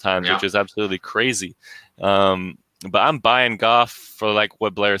season sometimes, which is absolutely crazy. But I'm buying Goff for, like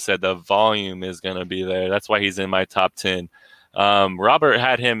what Blair said, the volume is going to be there. That's why he's in my top 10. Robert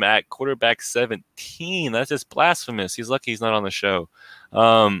had him at quarterback 17. That's just blasphemous. He's lucky he's not on the show.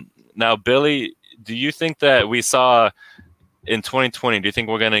 Now, Billy, do you think that we saw in 2020, do you think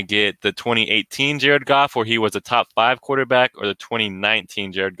we're going to get the 2018 Jared Goff where he was a top 5 quarterback, or the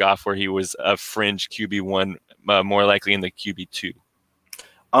 2019 Jared Goff where he was a fringe QB1, more likely in the QB2?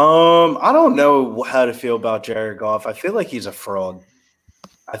 I don't know how to feel about Jared Goff. I feel like he's a fraud.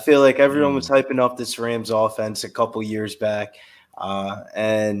 I feel like everyone was hyping up this Rams offense a couple years back,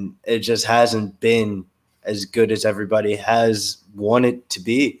 and it just hasn't been as good as everybody has wanted to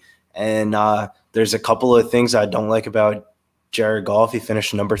be. And there's a couple of things I don't like about Jared Goff. He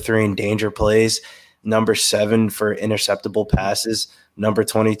finished number 3 in danger plays, number 7 for interceptable passes, number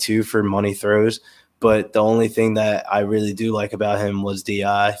 22 for money throws. But the only thing that I really do like about him was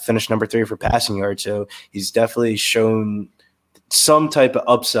the finished number 3 for passing yards. So he's definitely shown some type of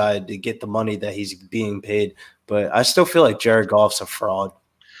upside to get the money that he's being paid. But I still feel like Jared Goff's a fraud.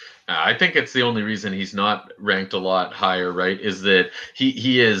 I think it's the only reason he's not ranked a lot higher, right? Is that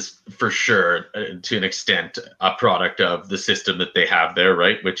he is for sure, to an extent, a product of the system that they have there,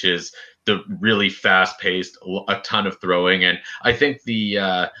 right? Which is the really fast paced, a ton of throwing, and I think the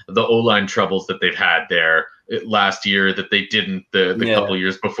O-line troubles that they've had there last year that they didn't the couple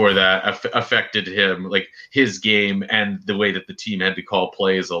years before that affected him, like his game and the way that the team had to call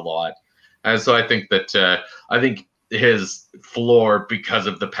plays a lot. And so I think that his floor, because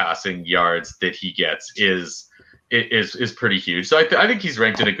of the passing yards that he gets, is pretty huge. So I think he's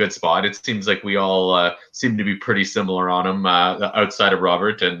ranked in a good spot. It seems like we all seem to be pretty similar on him, outside of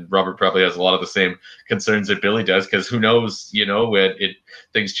Robert, and Robert probably has a lot of the same concerns that Billy does, because who knows,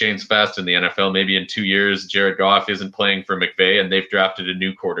 things change fast in the NFL. Maybe in 2 years, Jared Goff isn't playing for McVay and they've drafted a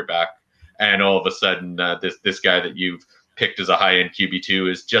new quarterback, and all of a sudden this guy that you've picked as a high-end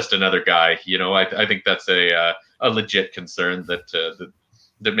QB2 is just another guy. I think that's a legit concern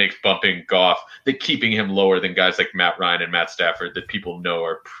that makes bumping Goff, that keeping him lower than guys like Matt Ryan and Matt Stafford, that people know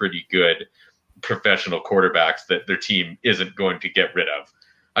are pretty good professional quarterbacks that their team isn't going to get rid of.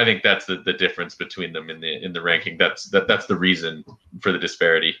 I think that's the difference between them in the ranking. That's the reason for the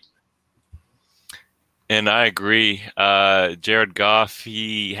disparity. And I agree. Jared Goff,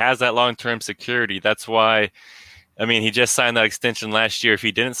 he has that long-term security. That's why, he just signed that extension last year. If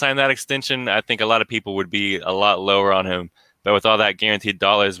he didn't sign that extension, I think a lot of people would be a lot lower on him. But with all that guaranteed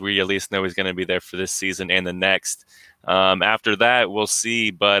dollars, we at least know he's going to be there for this season and the next. After that, we'll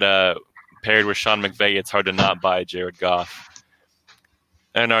see. But paired with Sean McVay, it's hard to not buy Jared Goff.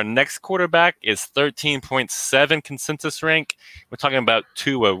 And our next quarterback is 13.7 consensus rank. We're talking about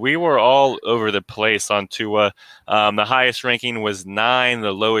Tua. We were all over the place on Tua. The highest ranking was 9.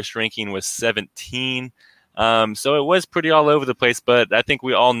 The lowest ranking was 17. So it was pretty all over the place, but I think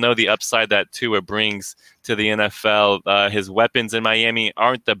we all know the upside that Tua brings to the NFL. His weapons in Miami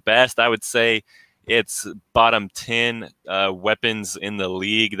aren't the best. I would say it's bottom 10 weapons in the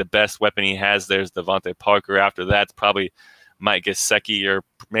league. The best weapon he has there is Devontae Parker. After that, it's probably Mike Gesicki or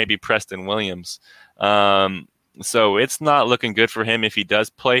maybe Preston Williams. So it's not looking good for him if he does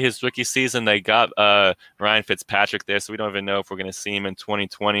play his rookie season. They got Ryan Fitzpatrick there, so we don't even know if we're going to see him in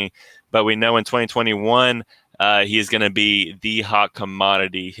 2020. But we know in 2021, he's going to be the hot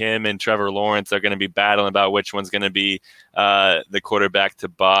commodity. Him and Trevor Lawrence are going to be battling about which one's going to be the quarterback to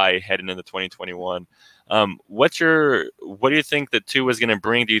buy heading into 2021. What do you think that Tua is going to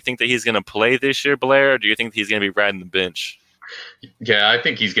bring? Do you think that he's going to play this year, Blair, or do you think he's going to be riding the bench? Yeah, I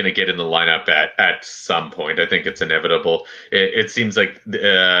think he's going to get in the lineup at some point. I think it's inevitable. It seems like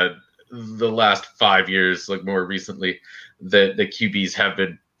the last 5 years, like more recently, the QBs have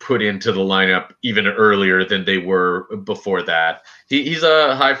been put into the lineup even earlier than they were before that. He's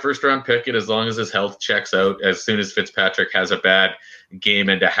a high first-round pick, and as long as his health checks out, as soon as Fitzpatrick has a bad game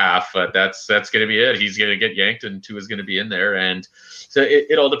and a half, that's going to be it. He's going to get yanked, and Tua's going to be in there. And so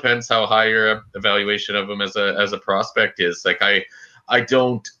it all depends how high your evaluation of him as a prospect is. Like I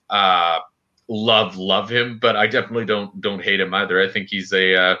don't love him, but I definitely don't hate him either. I think he's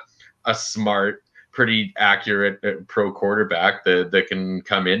a smart, pretty accurate pro quarterback that can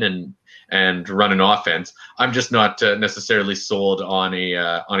come in and run an offense. I'm just not necessarily sold on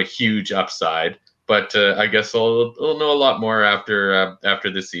a huge upside. But I guess we'll know a lot more after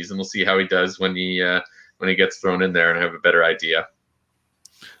this season. We'll see how he does when he gets thrown in there and have a better idea.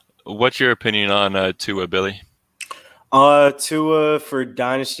 What's your opinion on Tua, Billy? Tua for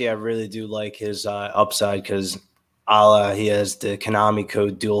Dynasty, I really do like his upside because he has the Konami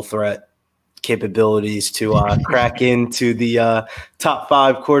code dual threat capabilities to crack into the top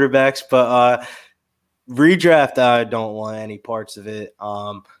 5 quarterbacks. But redraft, I don't want any parts of it.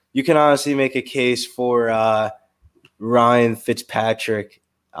 You can honestly make a case for Ryan Fitzpatrick.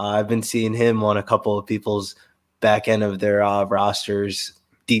 I've been seeing him on a couple of people's back end of their rosters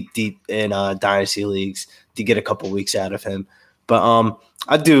deep in dynasty leagues to get a couple weeks out of him. But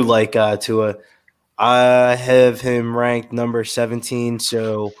I do like Tua. I have him ranked number 17,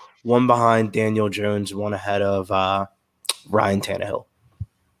 so one behind Daniel Jones, one ahead of Ryan Tannehill.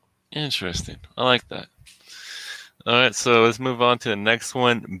 Interesting. I like that. All right, so let's move on to the next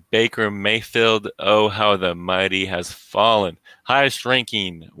one. Baker Mayfield. Oh, how the mighty has fallen. Highest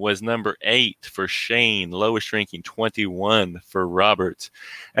ranking was number 8 for Shane. Lowest ranking, 21 for Robert.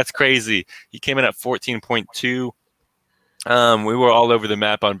 That's crazy. He came in at 14.2. We were all over the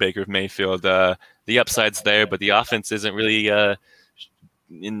map on Baker Mayfield. The upside's there, but the offense isn't really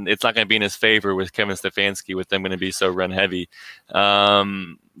it's not going to be in his favor with Kevin Stefanski, with them going to be so run heavy.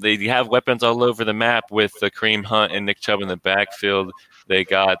 They have weapons all over the map with Kareem Hunt and Nick Chubb in the backfield. They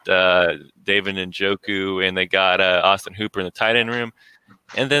got David Njoku, and they got Austin Hooper in the tight end room.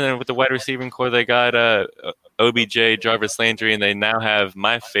 And then with the wide receiving core, they got OBJ, Jarvis Landry, and they now have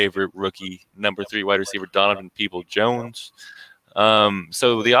my favorite rookie, number 3 wide receiver, Donovan Peoples-Jones.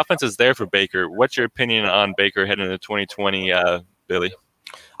 So the offense is there for Baker. What's your opinion on Baker heading into 2020, Billy?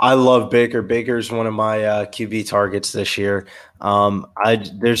 I love Baker. Baker's one of my QB targets this year.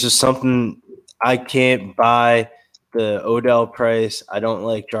 There's just something I can't buy the Odell price. I don't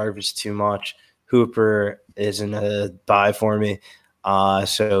like Jarvis too much. Hooper isn't a buy for me.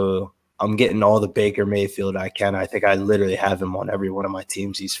 So I'm getting all the Baker Mayfield I can. I think I literally have him on every one of my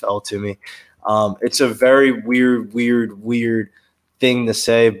teams. He's fell to me. It's a very weird thing to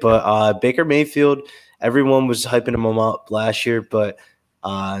say, but Baker Mayfield, everyone was hyping him up last year, but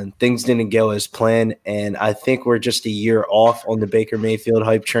things didn't go as planned, and I think we're just a year off on the Baker Mayfield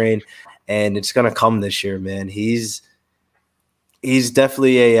hype train, and it's going to come this year, man. He's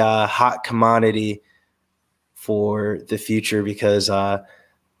definitely a hot commodity for the future because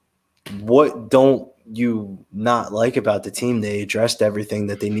what don't you not like about the team? They addressed everything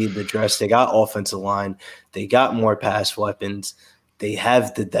that they needed to address. They got offensive line. They got more pass weapons. They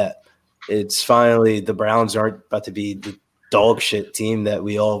have the depth. It's finally the Browns aren't about to be the dog shit team that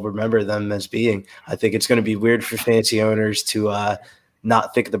we all remember them as being. I think it's going to be weird for fantasy owners to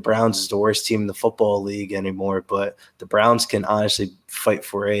not think the Browns is the worst team in the football league anymore, but the Browns can honestly fight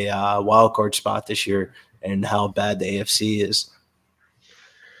for a wild card spot this year and how bad the AFC is.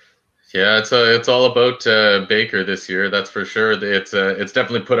 Yeah, it's all about Baker this year. That's for sure. It's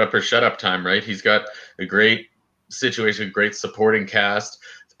definitely put up or shut up time, right? He's got a great situation, great supporting cast.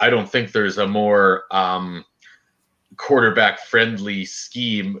 I don't think there's a more quarterback friendly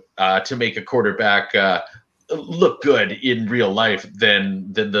scheme to make a quarterback look good in real life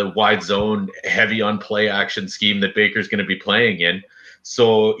than the wide zone, heavy on play action scheme that Baker's going to be playing in.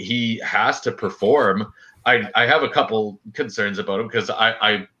 So he has to perform. I have a couple concerns about him because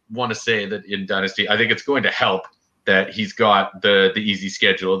I want to say that in Dynasty, I think it's going to help that he's got the easy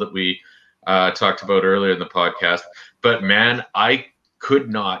schedule that we talked about earlier in the podcast. But man, I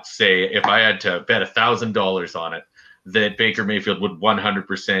could not say if I had to bet $1,000 on it that Baker Mayfield would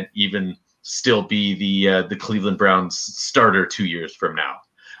 100% even still be the Cleveland Browns starter 2 years from now.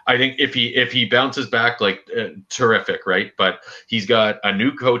 I think if he bounces back, like terrific, right? But he's got a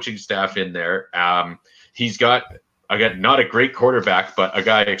new coaching staff in there. He's got, again, not a great quarterback, but a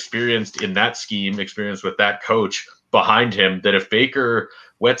guy experienced in that scheme, experienced with that coach behind him, that if Baker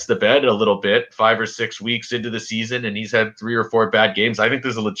wets the bed a little bit 5 or 6 weeks into the season and he's had 3 or 4 bad games, I think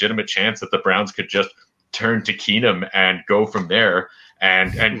there's a legitimate chance that the Browns could just turn to Keenum and go from there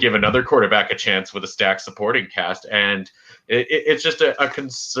and give another quarterback a chance with a stacked supporting cast. And it's just a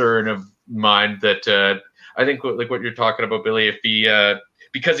concern of mine that I think like what you're talking about, Billy, if he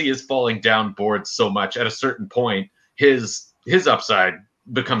because he is falling down boards so much at a certain point, his upside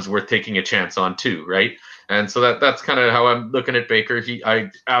becomes worth taking a chance on too, right? And so that's kind of how I'm looking at Baker. I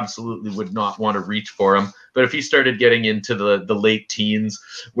absolutely would not want to reach for him. But if he started getting into the late teens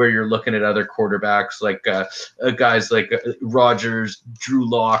where you're looking at other quarterbacks like guys like Rodgers, Drew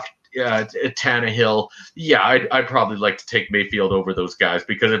Lock, Tannehill, yeah, I'd probably like to take Mayfield over those guys,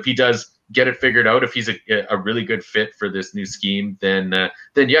 because if he does get it figured out, if he's a really good fit for this new scheme, then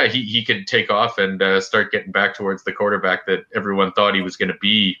yeah, he could take off and start getting back towards the quarterback that everyone thought he was going to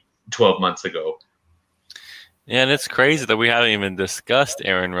be 12 months ago. Yeah, and it's crazy that we haven't even discussed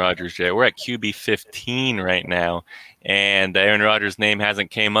Aaron Rodgers yet. We're at QB 15 right now, and Aaron Rodgers' name hasn't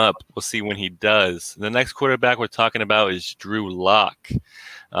came up. We'll see when he does. The next quarterback we're talking about is Drew Lock. He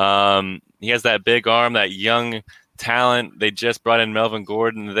has that big arm, that young talent. They just brought in Melvin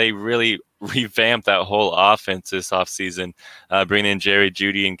Gordon. They really revamped that whole offense this offseason, bringing in Jerry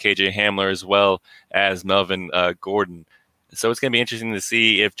Jeudy and KJ Hamler as well as Melvin Gordon. So it's going to be interesting to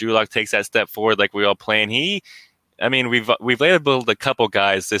see if Drew Lock takes that step forward like we all plan. We've labeled a couple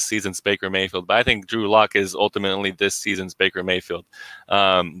guys this season's Baker Mayfield, but I think Drew Lock is ultimately this season's Baker Mayfield.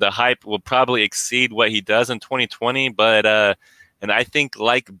 The hype will probably exceed what he does in 2020, but and I think,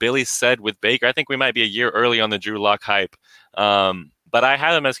 like Billy said with Baker, I think we might be a year early on the Drew Lock hype. But I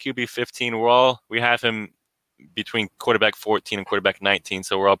have him as QB 15. We have him between quarterback 14 and quarterback 19,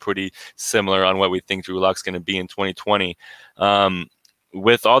 so we're all pretty similar on what we think Drew Lock's going to be in 2020.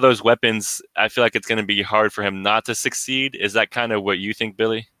 With all those weapons, I feel like it's going to be hard for him not to succeed. Is that kind of what you think,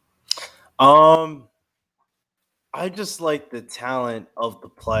 Billy? I just like the talent of the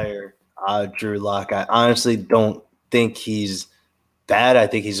player, Drew Lock. I honestly don't think he's bad. I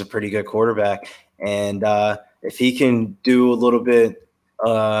think he's a pretty good quarterback, and if he can do a little bit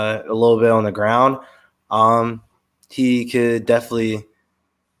on the ground, he could definitely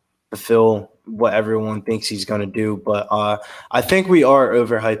fulfill what everyone thinks he's going to do. But I think we are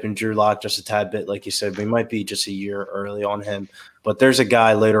overhyping Drew Lock just a tad bit. Like you said, we might be just a year early on him. But there's a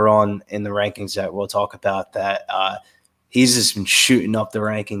guy later on in the rankings that we'll talk about that he's just been shooting up the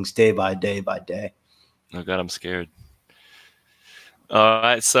rankings day by day by day. Oh, God, I'm scared. All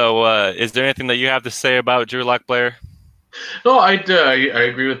right, so is there anything that you have to say about Drew Lock, Blair? No, I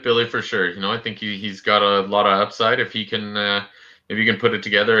agree with Billy for sure. I think he's got a lot of upside if he can put it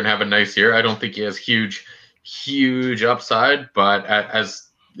together and have a nice year. I don't think he has huge upside, but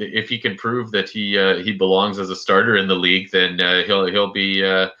if he can prove that he belongs as a starter in the league, then he'll be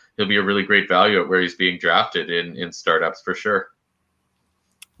a really great value at where he's being drafted in startups for sure.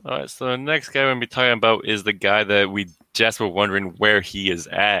 All right, so the next guy we're going to be talking about is the guy that we just were wondering where he is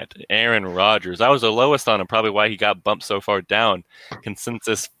at, Aaron Rodgers. I was the lowest on him, probably why he got bumped so far down.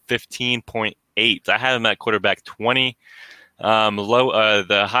 Consensus 15.8. I have him at quarterback 20.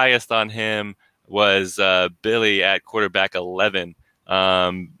 The highest on him was Billy at quarterback 11.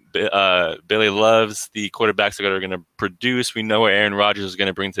 Billy loves the quarterbacks that are going to produce. We know what Aaron Rodgers is going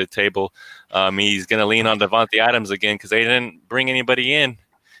to bring to the table. He's going to lean on Davante Adams again because they didn't bring anybody in.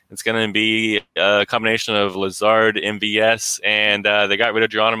 It's going to be a combination of Lazard, MVS, and they got rid of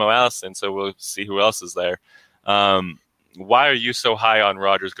Geronimo Allison, so we'll see who else is there. Why are you so high on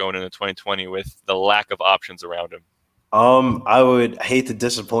Rodgers going into 2020 with the lack of options around him? I would hate to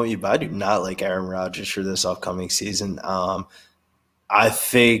disappoint you, but I do not like Aaron Rodgers for this upcoming season. I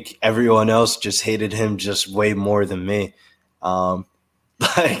think everyone else just hated him just way more than me.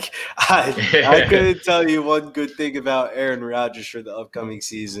 I couldn't tell you one good thing about Aaron Rodgers for the upcoming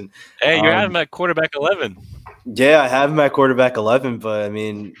season. Hey, you have him at quarterback 11. Yeah, I have him at quarterback 11, but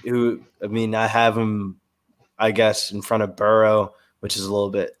I have him, I guess, in front of Burrow, which is a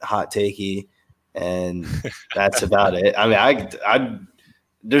little bit hot takey, and that's about it.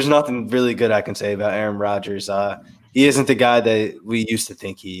 There's nothing really good I can say about Aaron Rodgers. He isn't the guy that we used to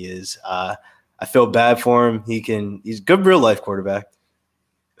think he is. I feel bad for him. He's a good real life quarterback.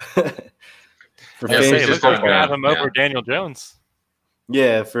 Looks like we have him over Daniel Jones.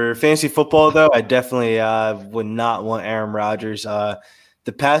 Yeah, for fantasy football though, I definitely would not want Aaron Rodgers. The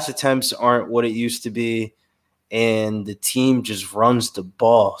pass attempts aren't what it used to be, and the team just runs the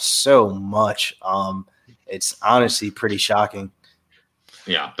ball so much. It's honestly pretty shocking.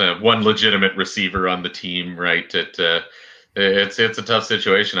 Yeah, the one legitimate receiver on the team, right? It's a tough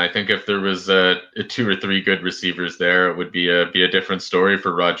situation. I think if there was 2 or 3 good receivers there, it would be a different story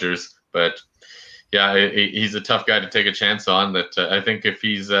for Rodgers. But yeah, he's a tough guy to take a chance on. That I think if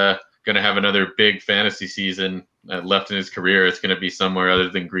he's going to have another big fantasy season left in his career, it's going to be somewhere other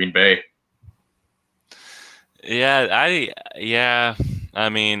than Green Bay. Yeah, I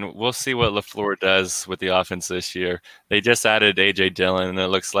mean, we'll see what LaFleur does with the offense this year. They just added A.J. Dillon, and it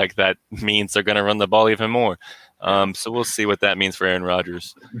looks like that means they're going to run the ball even more. So we'll see what that means for Aaron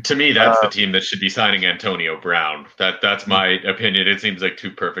Rodgers. To me, that's the team that should be signing Antonio Brown. That's my opinion. It seems like too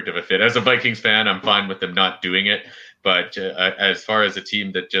perfect of a fit. As a Vikings fan, I'm fine with them not doing it. But as far as a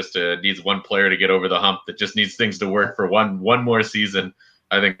team that just needs one player to get over the hump, that just needs things to work for one more season,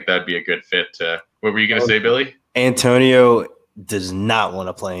 I think that'd be a good fit. What were you going to say, Billy? Antonio does not want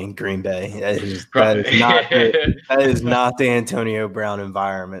to play in Green Bay. That is not the Antonio Brown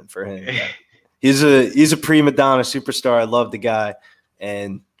environment for him. He's a prima donna superstar. I love the guy.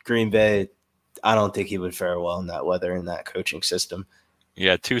 And Green Bay, I don't think he would fare well in that weather, in that coaching system.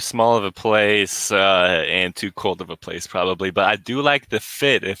 Yeah, too small of a place and too cold of a place probably. But I do like the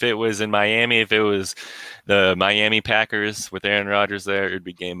fit. If it was in Miami, if it was the Miami Packers with Aaron Rodgers there, it'd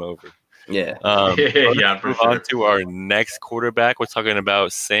be game over. Yeah. Let's move on to our next quarterback. We're talking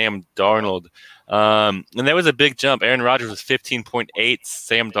about Sam Darnold. And there was a big jump. Aaron Rodgers was 15.8.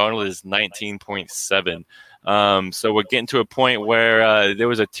 Sam Darnold is 19.7. So we're getting to a point where there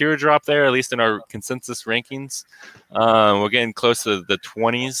was a teardrop there, at least in our consensus rankings. We're getting close to the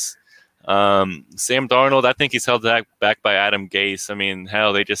 20s. Sam Darnold, I think he's held back by Adam Gase. I mean,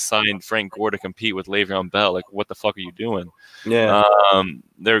 hell, they just signed Frank Gore to compete with Le'Veon Bell. Like, what the fuck are you doing? Yeah.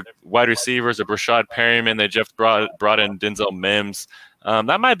 Their wide receivers are Brashad Perryman. They just brought in Denzel Mims.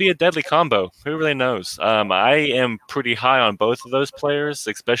 That might be a deadly combo. Who really knows? I am pretty high on both of those players,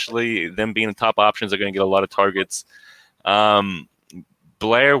 especially them being the top options. They're going to get a lot of targets.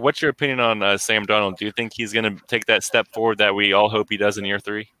 Blair, what's your opinion on Sam Darnold? Do you think he's going to take that step forward that we all hope he does in year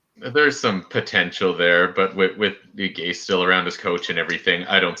 3? There's some potential there, but with the Gase still around as coach and everything,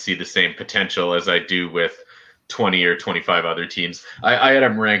 I don't see the same potential as I do with 20 or 25 other teams. I had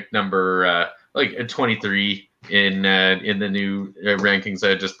him ranked number 23 in the new rankings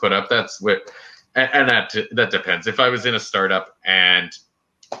I just put up. That's what, and that depends. If I was in a startup and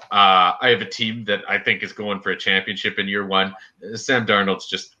I have a team that I think is going for a championship in year one. Sam Darnold's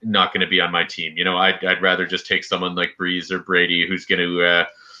just not going to be on my team. I'd rather just take someone like Breeze or Brady, who's going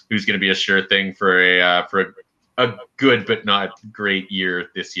to be a sure thing for a good but not great year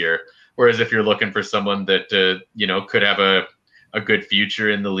this year. Whereas if you're looking for someone that could have a good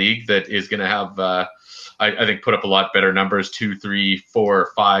future in the league, that is going to have I think put up a lot better numbers 2, 3,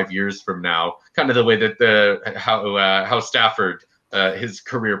 4, 5 years from now. Kind of the way that how Stafford. His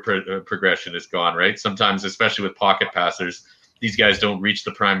career progression is gone, right? Sometimes, especially with pocket passers, these guys don't reach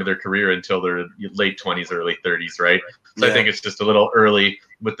the prime of their career until their late 20s, early 30s, right? So yeah. I think it's just a little early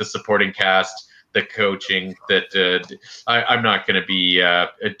with the supporting cast, the coaching, that I'm not going to be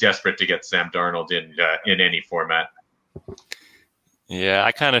desperate to get Sam Darnold in any format. Yeah,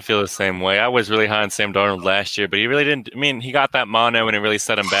 I kind of feel the same way. I was really high on Sam Darnold last year, but he really didn't. I mean, he got that mono and it really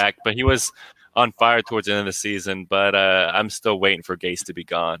set him back, but he was on fire towards the end of the season, but I'm still waiting for Gase to be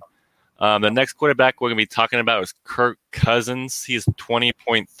gone. The next quarterback we're going to be talking about is Kirk Cousins. He's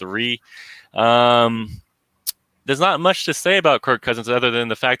 20.3. There's not much to say about Kirk Cousins other than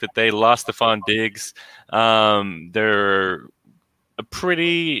the fact that they lost Stephon Diggs. They're a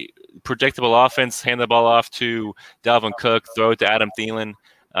pretty predictable offense. Hand the ball off to Dalvin Cook, throw it to Adam Thielen.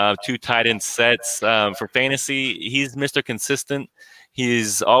 2 tight end sets. For fantasy, he's Mr. Consistent.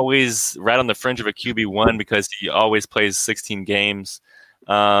 He's always right on the fringe of a QB1 because he always plays 16 games.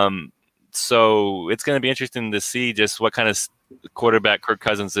 So it's going to be interesting to see just what kind of quarterback Kirk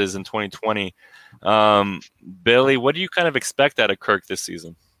Cousins is in 2020. Billy, what do you kind of expect out of Kirk this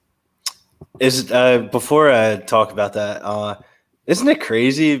season? Before I talk about that, isn't it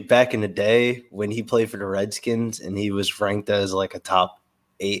crazy back in the day when he played for the Redskins and he was ranked as like a top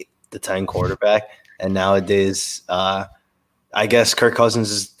 8 to 10 quarterback, and nowadays I guess Kirk Cousins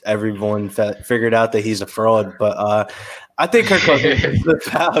is everyone figured out that he's a fraud, but I think Kirk Cousins is the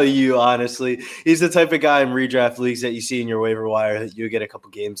value, honestly. He's the type of guy in redraft leagues that you see in your waiver wire that you get a couple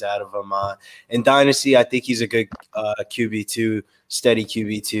games out of him. In Dynasty, I think he's a good QB2, steady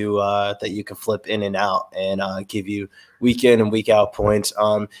QB2 that you can flip in and out and give you week in and week out points.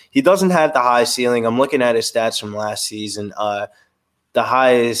 He doesn't have the high ceiling. I'm looking at his stats from last season. The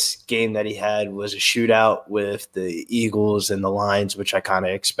highest game that he had was a shootout with the Eagles and the Lions, which I kind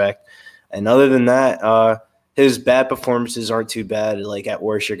of expect. And other than that, his bad performances aren't too bad. Like at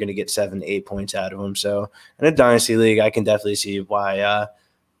worst, you're going to get 7 to 8 points out of him. So in a dynasty league, I can definitely see why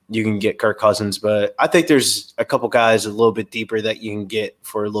you can get Kirk Cousins. But I think there's a couple guys a little bit deeper that you can get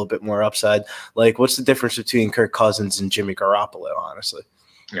for a little bit more upside. Like what's the difference between Kirk Cousins and Jimmy Garoppolo, honestly?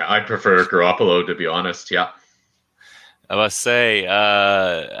 Yeah, I'd prefer Garoppolo, to be honest. Yeah. I must say,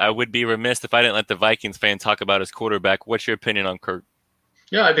 I would be remiss if I didn't let the Vikings fan talk about his quarterback. What's your opinion on Kirk?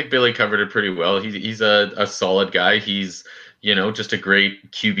 Yeah, I think Billy covered it pretty well. He's a solid guy. He's, just a great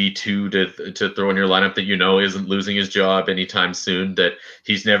QB2 to throw in your lineup that isn't losing his job anytime soon, that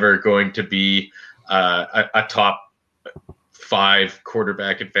he's never going to be a top 5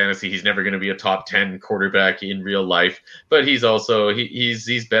 quarterback in fantasy. He's never going to be a top 10 quarterback in real life, but he's also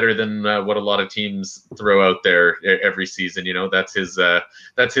he's better than what a lot of teams throw out there every season. That's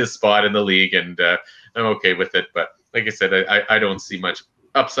his spot in the league, and I'm okay with it. But like I said, I don't see much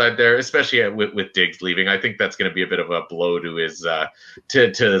upside there, especially with Diggs leaving. I think that's going to be a bit of a blow to his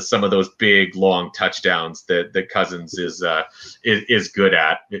to some of those big long touchdowns that Cousins is good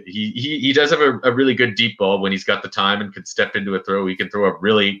at. He does have a really good deep ball when he's got the time and can step into a throw. He can throw a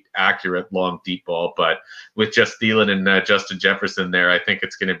really accurate long deep ball, but with just Thielen and Justin Jefferson there, I think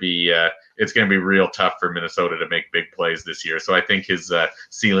it's going to be real tough for Minnesota to make big plays this year. So I think his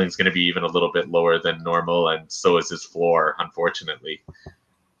ceiling is going to be even a little bit lower than normal, and so is his floor, unfortunately.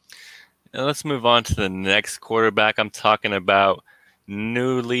 Now let's move on to the next quarterback. I'm talking about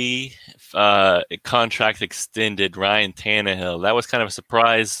newly contract extended Ryan Tannehill. That was kind of a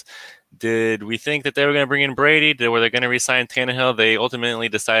surprise. Did we think that they were going to bring in Brady? Were they going to re-sign Tannehill? They ultimately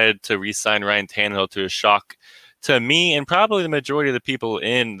decided to re-sign Ryan Tannehill, to a shock to me and probably the majority of the people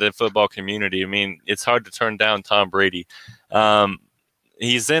in the football community. I mean, it's hard to turn down Tom Brady.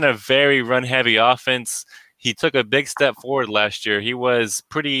 He's in a very run-heavy offense. He took a big step forward last year. He was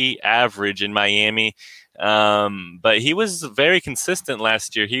pretty average in Miami, but he was very consistent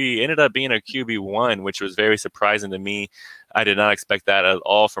last year. He ended up being a QB1, which was very surprising to me. I did not expect that at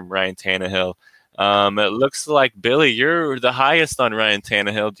all from Ryan Tannehill. It looks like, Billy, you're the highest on Ryan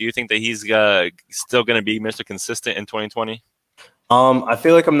Tannehill. Do you think that he's still going to be Mr. Consistent in 2020? I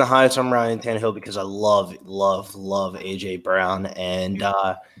feel like I'm the highest on Ryan Tannehill because I love A.J. Brown. And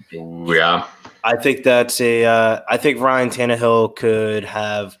yeah, I think I think Ryan Tannehill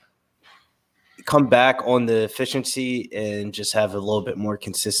come back on the efficiency and just have a little bit more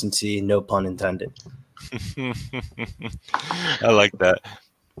consistency. No pun intended. I like that.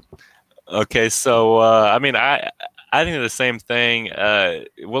 Okay, so I mean, I think the same thing.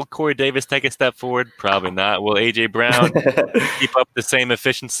 Will Corey Davis take a step forward? Probably not. Will AJ Brown keep up the same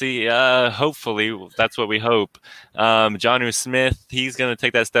efficiency? Hopefully, that's what we hope. Jonnu Smith, he's going to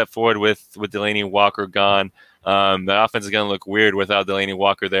take that step forward with Delanie Walker gone. The offense is going to look weird without Delanie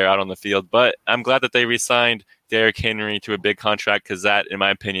Walker there out on the field. But I'm glad that they re-signed Derrick Henry to a big contract because that, in my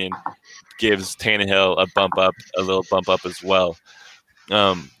opinion, gives Tannehill a little bump up as well.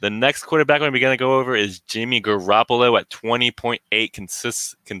 The next quarterback we're going to go over is Jimmy Garoppolo at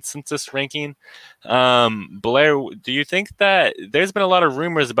 20.8 consensus ranking. Blair, do you think that there's been a lot of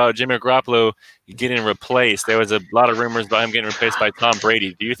rumors about Jimmy Garoppolo getting replaced? There was a lot of rumors about him getting replaced by Tom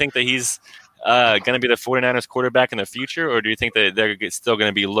Brady. Do you think that he's going to be the 49ers quarterback in the future, or do you think that they're still going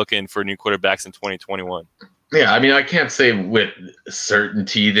to be looking for new quarterbacks in 2021? Yeah, I mean, I can't say with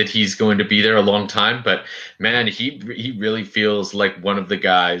certainty that he's going to be there a long time, but man, he really feels like one of the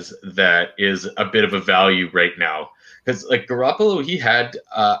guys that is a bit of a value right now. Because like Garoppolo, he had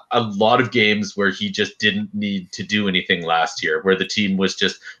a lot of games where he just didn't need to do anything last year, where the team was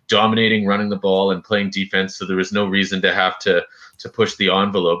just dominating, running the ball, and playing defense, so there was no reason to have to push the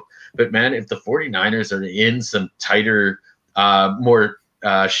envelope. But man, if the 49ers are in some tighter, more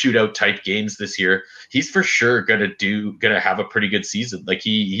shootout type games this year, he's for sure gonna have a pretty good season. Like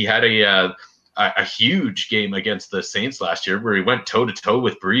he had a huge game against the Saints last year where he went toe to toe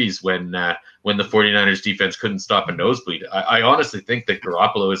with Breeze when the 49ers defense couldn't stop a nosebleed. I honestly think that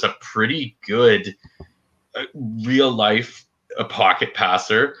Garoppolo is a pretty good real life pocket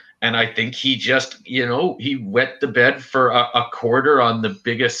passer. And I think he just, he wet the bed for a quarter on the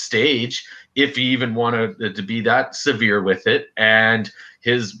biggest stage, if he even wanted to be that severe with it. And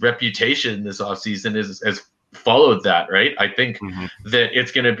his reputation this offseason has followed that, right? I think that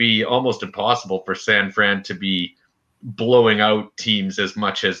it's going to be almost impossible for San Fran to be blowing out teams as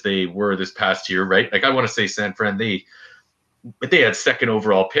much as they were this past year, right? Like I want to say San Fran, they had second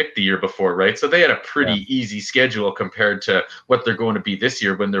overall pick the year before, right? So they had a pretty easy schedule compared to what they're going to be this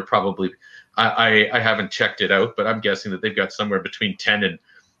year when they're probably, I haven't checked it out, but I'm guessing that they've got somewhere between 10 and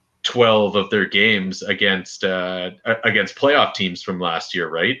 12 of their games against playoff teams from last year,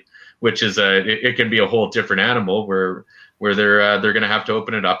 right? Which is it can be a whole different animal where they're going to have to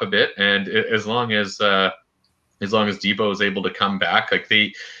open it up a bit. And as long as Debo is able to come back, like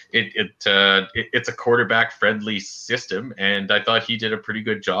it's a quarterback friendly system, and I thought he did a pretty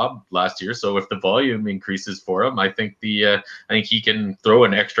good job last year. So if the volume increases for him, I think he can throw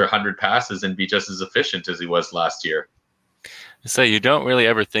an extra 100 passes and be just as efficient as he was last year. So you don't really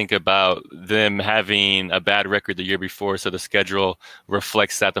ever think about them having a bad record the year before, so the schedule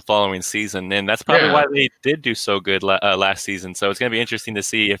reflects that the following season, and that's probably why they did do so good last season. So it's going to be interesting to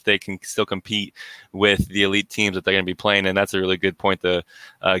see if they can still compete with the elite teams that they're going to be playing, and that's a really good point to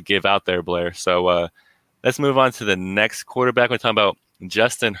give out there, Blair. So let's move on to the next quarterback. We're talking about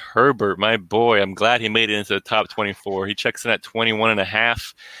Justin Herbert, my boy. I'm glad he made it into the top 24. He checks in at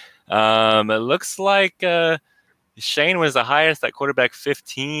 21.5. It looks like Shane was the highest at quarterback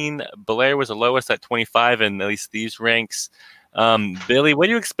 15. Blair was the lowest at 25 in at least these ranks. Billy, what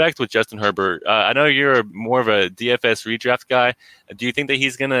do you expect with Justin Herbert? I know you're more of a DFS redraft guy. Do you think that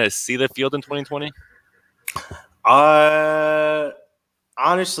he's going to see the field in 2020?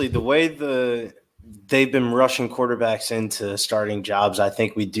 Honestly, the way they've been rushing quarterbacks into starting jobs, I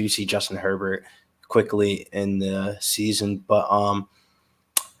think we do see Justin Herbert quickly in the season. But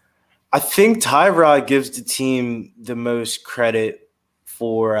I think Tyrod gives the team the most credit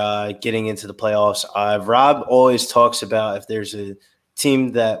for getting into the playoffs. Rob always talks about if there's a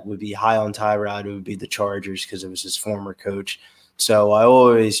team that would be high on Tyrod, it would be the Chargers because it was his former coach. So I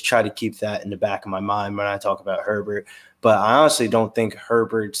always try to keep that in the back of my mind when I talk about Herbert. But I honestly don't think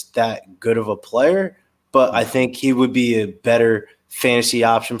Herbert's that good of a player, but I think he would be a better fantasy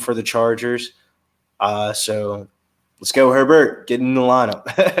option for the Chargers. So let's go, Herbert. Get in the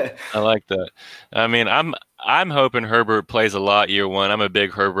lineup. I like that. I mean, I'm hoping Herbert plays a lot year one. I'm a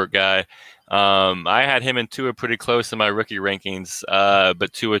big Herbert guy. I had him and Tua pretty close in my rookie rankings,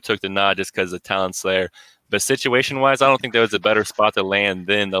 but Tua took the nod just because of talent's there. But situation-wise, I don't think there was a better spot to land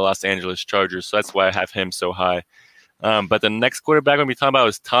than the Los Angeles Chargers, so that's why I have him so high. But the next quarterback we're going to be talking about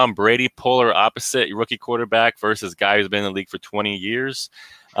is Tom Brady, polar opposite rookie quarterback versus guy who's been in the league for 20 years.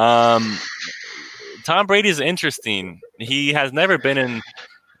 Tom Brady is interesting. He has never been in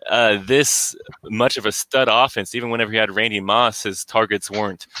this much of a stud offense. Even whenever he had Randy Moss, his targets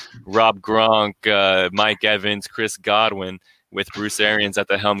weren't Rob Gronk, Mike Evans, Chris Godwin. with Bruce Arians at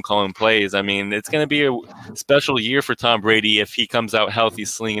the helm calling plays. I mean, it's going to be a special year for Tom Brady if he comes out healthy,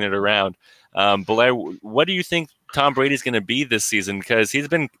 slinging it around. Blair, what do you think Tom Brady's going to be this season? Because he's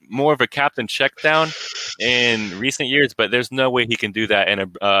been more of a captain checkdown in recent years, but there's no way he can do that in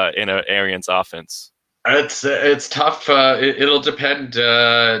a Arians offense. It's tough. It'll depend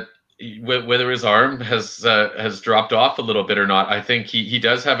whether his arm has dropped off a little bit or not. I think he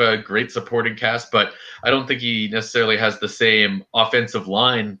does have a great supporting cast, but I don't think he necessarily has the same offensive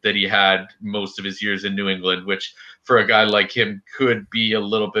line that he had most of his years in New England, which for a guy like him could be a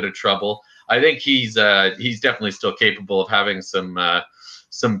little bit of trouble. I think he's definitely still capable of having some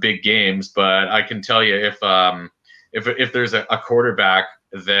big games, but I can tell you if there's a quarterback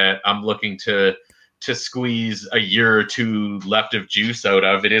that I'm looking to squeeze a year or two left of juice out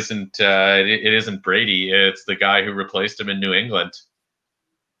of, it isn't Brady. It's the guy who replaced him in New England.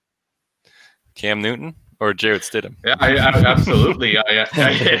 Cam Newton or Jarrett Stidham? Yeah, I absolutely. I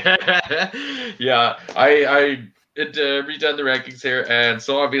redone the rankings here, and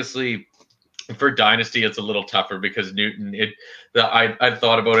so obviously for Dynasty, it's a little tougher because Newton. I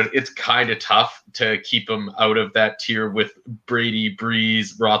thought about it. It's kind of tough to keep him out of that tier with Brady,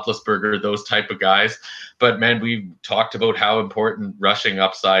 Breeze, Roethlisberger, those type of guys. But man, we've talked about how important rushing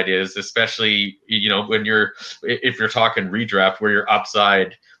upside is, especially if you're talking redraft where your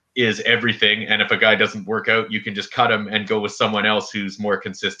upside is everything. And if a guy doesn't work out, you can just cut him and go with someone else who's more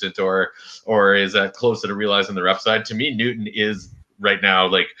consistent or is closer to realizing their upside. To me, Newton is right now,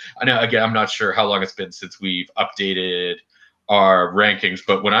 like, I know, again, I'm not sure how long it's been since we've updated our rankings,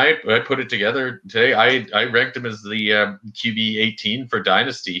 but when I put it together today, I ranked him as the QB 18 for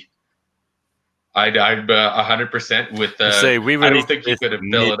Dynasty. I'm 100% with I don't think he could have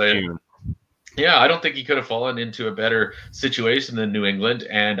I don't think he could have fallen into a better situation than New England,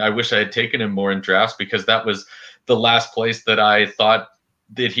 and I wish I had taken him more in drafts because that was the last place that I thought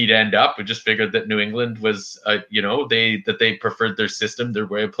that he'd end up. We just figured that New England was, they preferred their system, their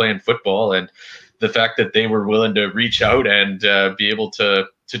way of playing football, and the fact that they were willing to reach out and be able to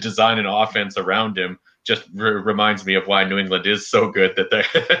design an offense around him just reminds me of why New England is so good, that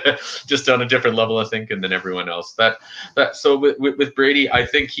they're just on a different level of thinking than everyone else. So with Brady, I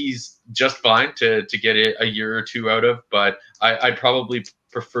think he's just fine to get a year or two out of, but I probably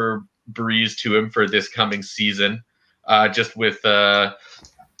prefer Breeze to him for this coming season, just with the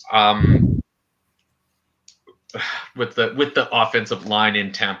offensive line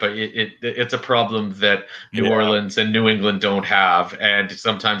in Tampa. It's a problem that New Orleans and New England don't have, and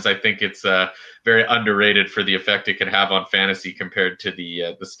sometimes I think it's very underrated for the effect it can have on fantasy compared to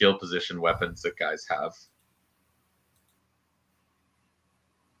the skill position weapons that guys have.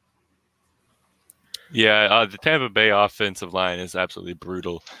 Yeah, the Tampa Bay offensive line is absolutely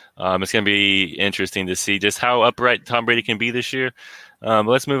brutal. It's going to be interesting to see just how upright Tom Brady can be this year.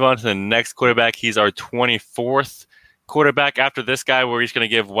 Let's move on to the next quarterback. He's our 24th quarterback after this guy, where he's going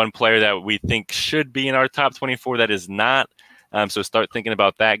to give one player that we think should be in our top 24 that is not. So start thinking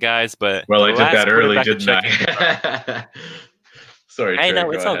about that, guys. But I did that early, didn't I? Sorry, hey,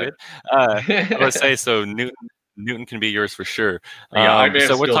 no, it's all good. I would say so. Newton can be yours for sure.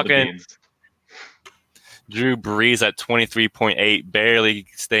 So we're talking Drew Brees at 23.8, barely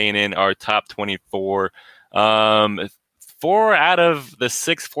staying in our top 24. 4 out of the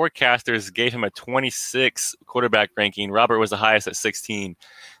 6 forecasters gave him a 26 quarterback ranking. Robert was the highest at 16.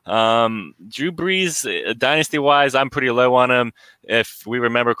 Drew Brees, dynasty-wise, I'm pretty low on him. If we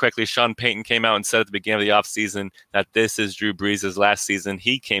remember correctly, Sean Payton came out and said at the beginning of the offseason that this is Drew Brees' last season.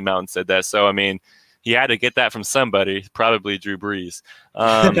 He came out and said that. So, I mean, he had to get that from somebody, probably Drew Brees.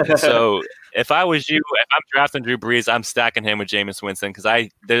 So if I was you, if I'm drafting Drew Brees, I'm stacking him with Jameis Winston because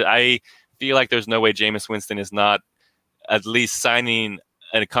I feel like there's no way Jameis Winston is not at least signing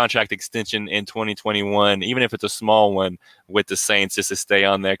a contract extension in 2021, even if it's a small one with the Saints, just to stay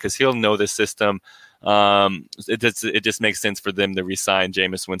on there because he'll know the system. It just makes sense for them to re-sign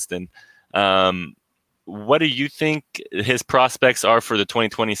Jameis Winston. What do you think his prospects are for the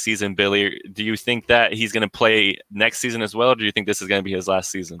 2020 season, Billy? Do you think that he's going to play next season as well, or do you think this is going to be his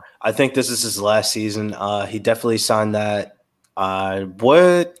last season? I think this is his last season. He definitely signed that.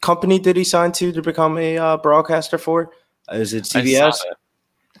 What company did he sign to become a broadcaster for? Is it CBS?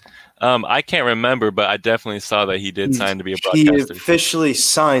 I can't remember, but I definitely saw that he did sign to be a broadcaster. He officially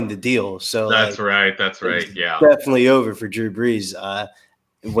signed the deal. So that's right. That's right. Yeah, definitely over for Drew Brees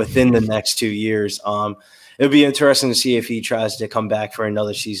within the next 2 years. It'll be interesting to see if he tries to come back for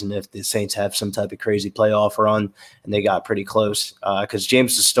another season if the Saints have some type of crazy playoff run and they got pretty close because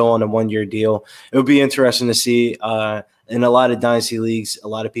James is still on a 1-year deal. It'll be interesting to see in a lot of dynasty leagues, a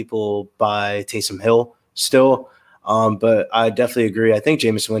lot of people buy Taysom Hill still. But I definitely agree. I think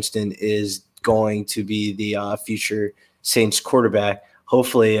Jameis Winston is going to be the future Saints quarterback.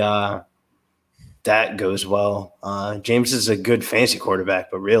 Hopefully that goes well. James is a good fantasy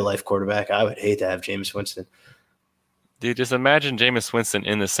quarterback, but real life quarterback, I would hate to have Jameis Winston. Dude, just imagine Jameis Winston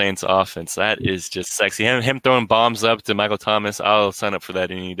in the Saints offense. That is just sexy. Him throwing bombs up to Michael Thomas. I'll sign up for that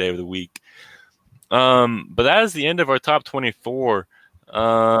any day of the week. But that is the end of our top 24.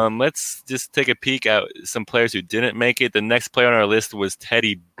 Let's just take a peek at some players who didn't make it. The next player on our list was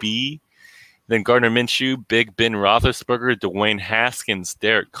Teddy B. Then Gardner Minshew, Big Ben Roethlisberger, Dwayne Haskins,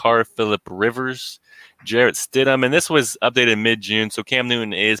 Derek Carr, Phillip Rivers, Jarrett Stidham. And this was updated mid-June, so Cam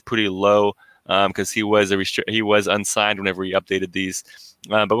Newton is pretty low because he was unsigned whenever we updated these.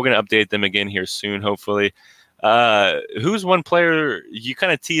 But we're going to update them again here soon, hopefully. Who's one player, you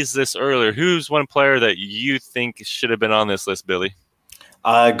kind of teased this earlier, who's one player that you think should have been on this list, Billy?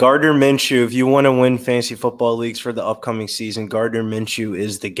 Gardner Minshew. If you want to win fantasy football leagues for the upcoming season, Gardner Minshew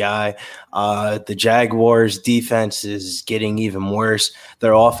is the guy. The Jaguars' defense is getting even worse.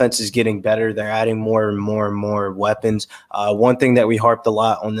 Their offense is getting better. They're adding more and more and more weapons. One thing that we harped a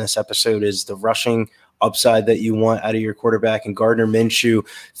lot on this episode is the rushing upside that you want out of your quarterback. And Gardner Minshew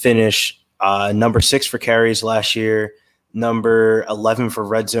finished number 6 for carries last year, number 11 for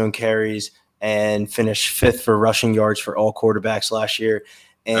red zone carries, and finished 5th for rushing yards for all quarterbacks last year.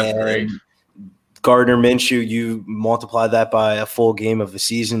 And Gardner Minshew, you multiply that by a full game of the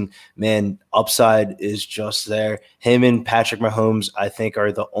season, man, upside is just there. Him and Patrick Mahomes, I think,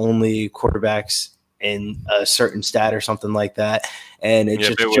 are the only quarterbacks in a certain stat or something like that. And it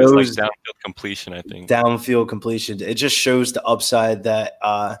just shows like downfield completion, I think. Downfield completion. It just shows the upside that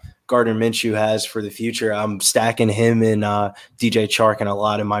Gardner Minshew has for the future. I'm stacking him and DJ Chark in a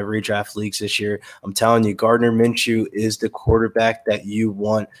lot of my redraft leagues this year. I'm telling you, Gardner Minshew is the quarterback that you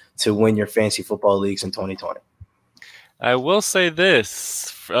want to win your fantasy football leagues in 2020. I will say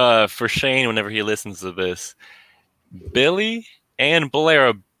this for Shane whenever he listens to this. Billy and Blair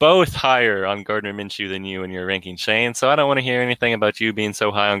are both higher on Gardner Minshew than you in your ranking, Shane. So I don't want to hear anything about you being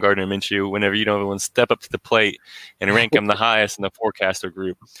so high on Gardner Minshew whenever you don't even step up to the plate and rank him the highest in the forecaster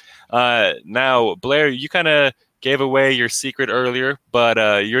group. Now, Blair, you kind of gave away your secret earlier, but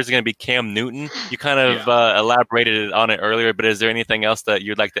yours is going to be Cam Newton. You kind of elaborated on it earlier, but is there anything else that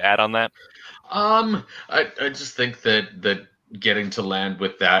you'd like to add on that? I just think that getting to land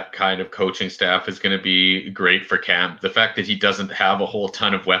with that kind of coaching staff is going to be great for Cam. The fact that he doesn't have a whole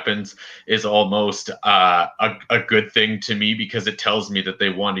ton of weapons is almost a good thing to me, because it tells me that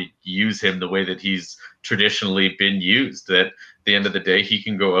they want to use him the way that he's traditionally been used. That at the end of the day, he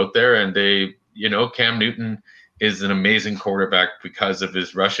can go out there and Cam Newton is an amazing quarterback because of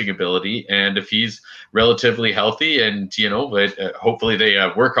his rushing ability. And if he's relatively healthy and, hopefully they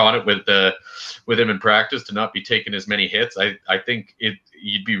work on it with him in practice to not be taking as many hits, I think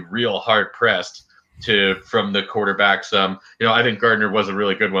you'd be real hard pressed from the quarterbacks. I think Gardner was a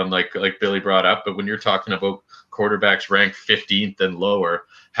really good one, like Billy brought up, but when you're talking about quarterbacks ranked 15th and lower,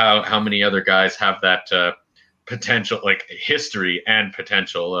 how many other guys have that, potential, like history and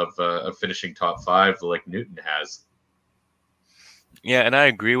potential of finishing top 5 like Newton has? Yeah, and I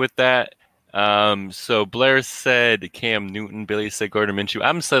agree with that. So Blair said Cam Newton, Billy said Gardner Minshew.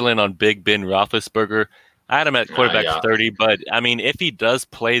 I'm settling on Big Ben Roethlisberger. I had him at quarterback 30, but I mean, if he does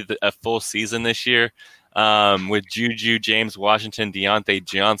play a full season this year, with Juju, James Washington, Deontay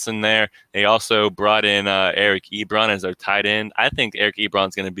Johnson there, they also brought in Eric Ebron as their tight end. I think Eric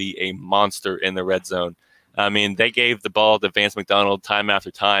Ebron's going to be a monster in the red zone. I mean, they gave the ball to Vance McDonald time after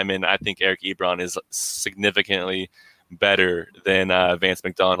time, and I think Eric Ebron is significantly better than Vance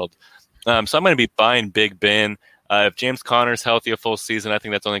McDonald. So I'm going to be buying Big Ben. If James Conner's healthy a full season, I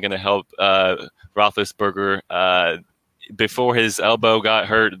think that's only going to help Roethlisberger. Before his elbow got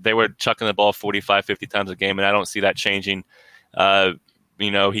hurt, they were chucking the ball 45, 50 times a game, and I don't see that changing.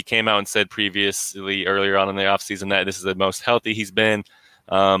 He came out and said previously earlier on in the offseason that this is the most healthy he's been.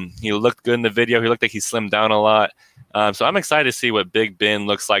 He looked good in the video. He looked like he slimmed down a lot. So I'm excited to see what Big Ben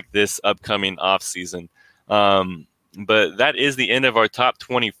looks like this upcoming offseason. But that is the end of our top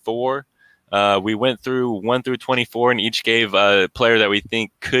 24. We went through 1 through 24 and each gave a player that we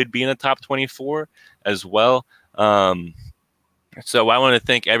think could be in the top 24 as well. So I want to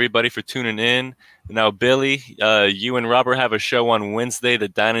thank everybody for tuning in. Now, Billy, you and Robert have a show on Wednesday, the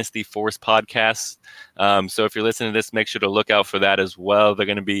Dynasty Force podcast. So if you're listening to this, make sure to look out for that as well. They're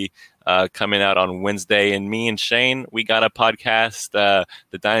going to be coming out on Wednesday. And me and Shane, we got a podcast,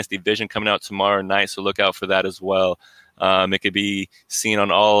 the Dynasty Vision, coming out tomorrow night. So look out for that as well. It could be seen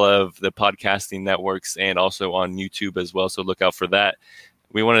on all of the podcasting networks and also on YouTube as well. So look out for that.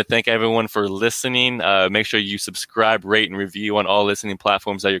 We want to thank everyone for listening. Make sure you subscribe, rate, and review on all listening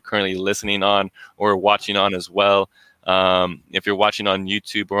platforms that you're currently listening on or watching on as well. If you're watching on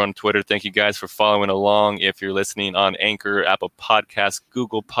YouTube or on Twitter, thank you guys for following along. If you're listening on Anchor, Apple Podcasts,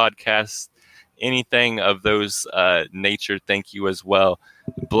 Google Podcasts, anything of those nature, thank you as well.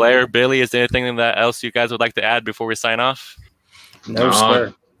 Blair, Billy, is there anything else you guys would like to add before we sign off? No,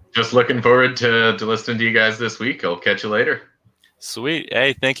 sir. Just looking forward to listening to you guys this week. I'll catch you later. Sweet.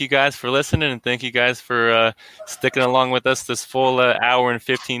 Hey, thank you guys for listening, and thank you guys for sticking along with us this full hour and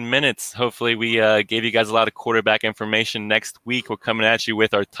 15 minutes. Hopefully we gave you guys a lot of quarterback information. Next week, we're coming at you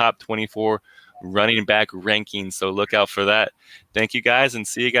with our top 24 running back rankings, so look out for that. Thank you guys, and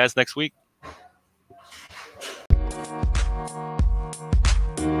see you guys next week.